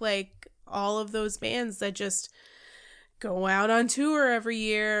Trick, like all of those bands that just go out on tour every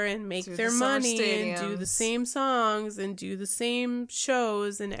year and make Do their the summer money and do the stadiums. same songs and do the same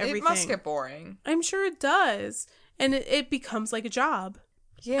shows and everything. It must get boring. I'm sure it does. And it becomes like a job.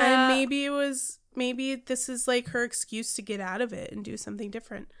 Yeah. And maybe this is like her excuse to get out of it and do something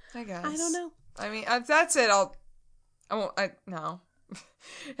different. I guess. I don't know. I mean, if that's it, no.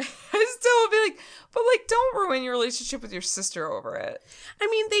 I still would be like, but like, don't ruin your relationship with your sister over it. I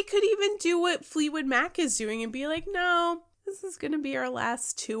mean, they could even do what Fleetwood Mac is doing and be like, no, this is going to be our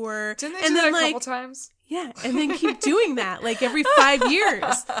last tour. Didn't they and do then, that a like, couple times? Yeah, and then keep doing that like every 5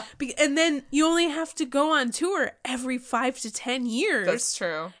 years. And then you only have to go on tour every 5 to 10 years. That's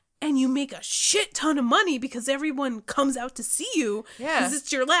true. And you make a shit ton of money because everyone comes out to see you. Yeah. Because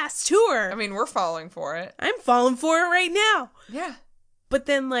it's your last tour. I mean, we're falling for it. I'm falling for it right now. Yeah. But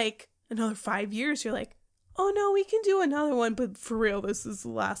then, like, another 5 years, you're like, oh no, we can do another one, but for real, this is the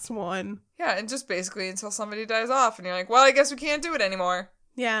last one. Yeah, and just basically until somebody dies off, and you're like, well, I guess we can't do it anymore.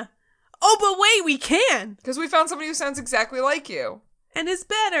 Yeah. Oh, but wait, we can! Because we found somebody who sounds exactly like you. And is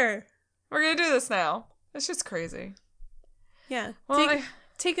better. We're gonna do this now. It's just crazy. Yeah. Well,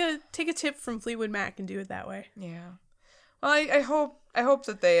 Take a tip from Fleetwood Mac and do it that way. Yeah. Well, I hope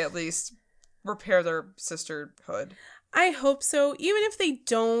that they at least repair their sisterhood. I hope so. Even if they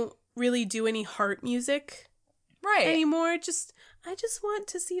don't really do any Heart music anymore, I just want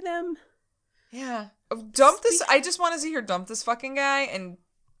to see them. Yeah. Dump this. I just want to see her dump this fucking guy and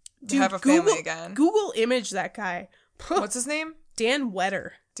have a family again. Google image that guy. What's his name? Dan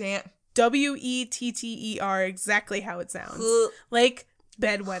Wetter. Dan. Wetter, exactly how it sounds. Like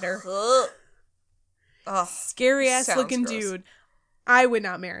bedwetter. Ugh, scary ass sounds looking gross. dude. I would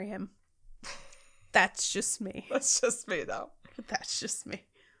not marry him. That's just me. That's just me, though. That's just me.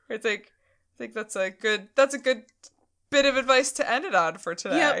 I think that's a good bit of advice to end it on for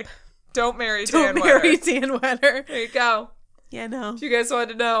today. Yep. Don't marry Don't Dan marry Wetter. Dan Wetter. There you go. Yeah, no. If you guys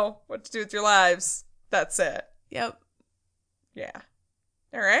wanted to know what to do with your lives, that's it. Yep. Yeah.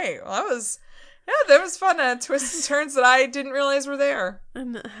 All right. Well, that was fun. Twists and turns that I didn't realize were there.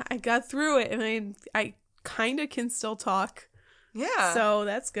 And I got through it, and I kind of can still talk. Yeah. So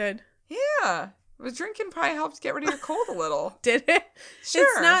that's good. Yeah. The drinking probably helped get rid of your cold a little. Did it? Sure.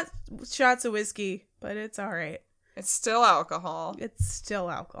 It's not shots of whiskey, but it's all right. It's still alcohol. It's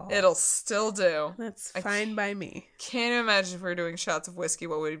still alcohol. It'll still do. That's fine by me. Can't imagine if we were doing shots of whiskey,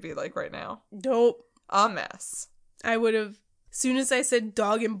 what would it be like right now? Dope. A mess. I would have, as soon as I said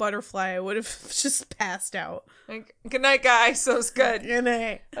dog and butterfly, I would have just passed out. Like, good night, guys. That was good. Good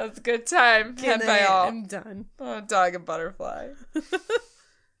night. That was a good time. Good Had by night. all. I'm done. Oh, dog and butterfly.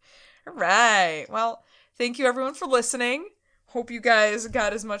 All right. Well, thank you everyone for listening. Hope you guys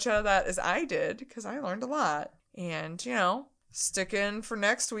got as much out of that as I did, because I learned a lot. And, stick in for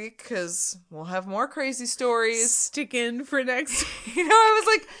next week, because we'll have more crazy stories. Stick in for next. I was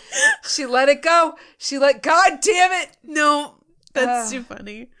like, she let it go. God damn it. No, that's too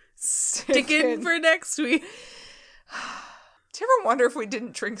funny. Stick in for next week. Do you ever wonder if we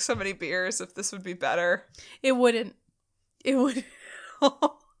didn't drink so many beers, if this would be better? It wouldn't. It would.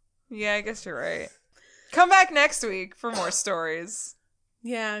 Yeah, I guess you're right. Come back next week for more stories.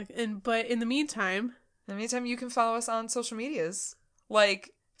 Yeah, but in the meantime, you can follow us on social medias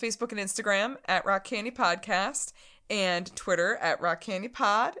like Facebook and Instagram at Rock Candy Podcast and Twitter at Rock Candy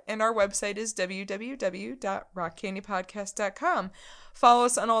Pod, and our website is www.rockcandypodcast.com. Follow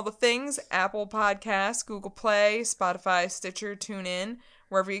us on all the things: Apple Podcasts, Google Play, Spotify, Stitcher, TuneIn,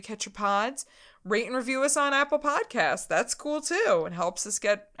 wherever you catch your pods. Rate and review us on Apple Podcasts. That's cool too. It helps us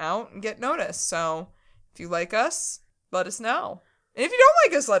get out and get noticed. So if you like us, let us know. And if you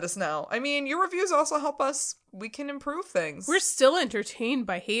don't like us, let us know. I mean, your reviews also help us. We can improve things. We're still entertained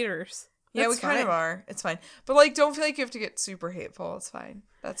by haters. Yeah, we kind of are. It's fine. But, like, don't feel like you have to get super hateful. It's fine.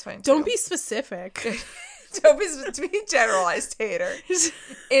 That's fine, too. Don't be specific. Don't be generalized hater.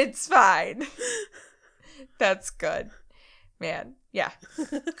 It's fine. That's good. Man, yeah.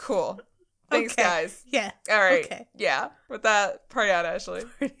 Cool. Thanks, Okay. guys. Yeah. All right. Okay. Yeah. With that, party on, Ashley.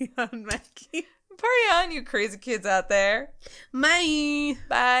 Party on, Mackie. Party on, you crazy kids out there. Bye.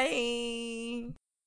 Bye.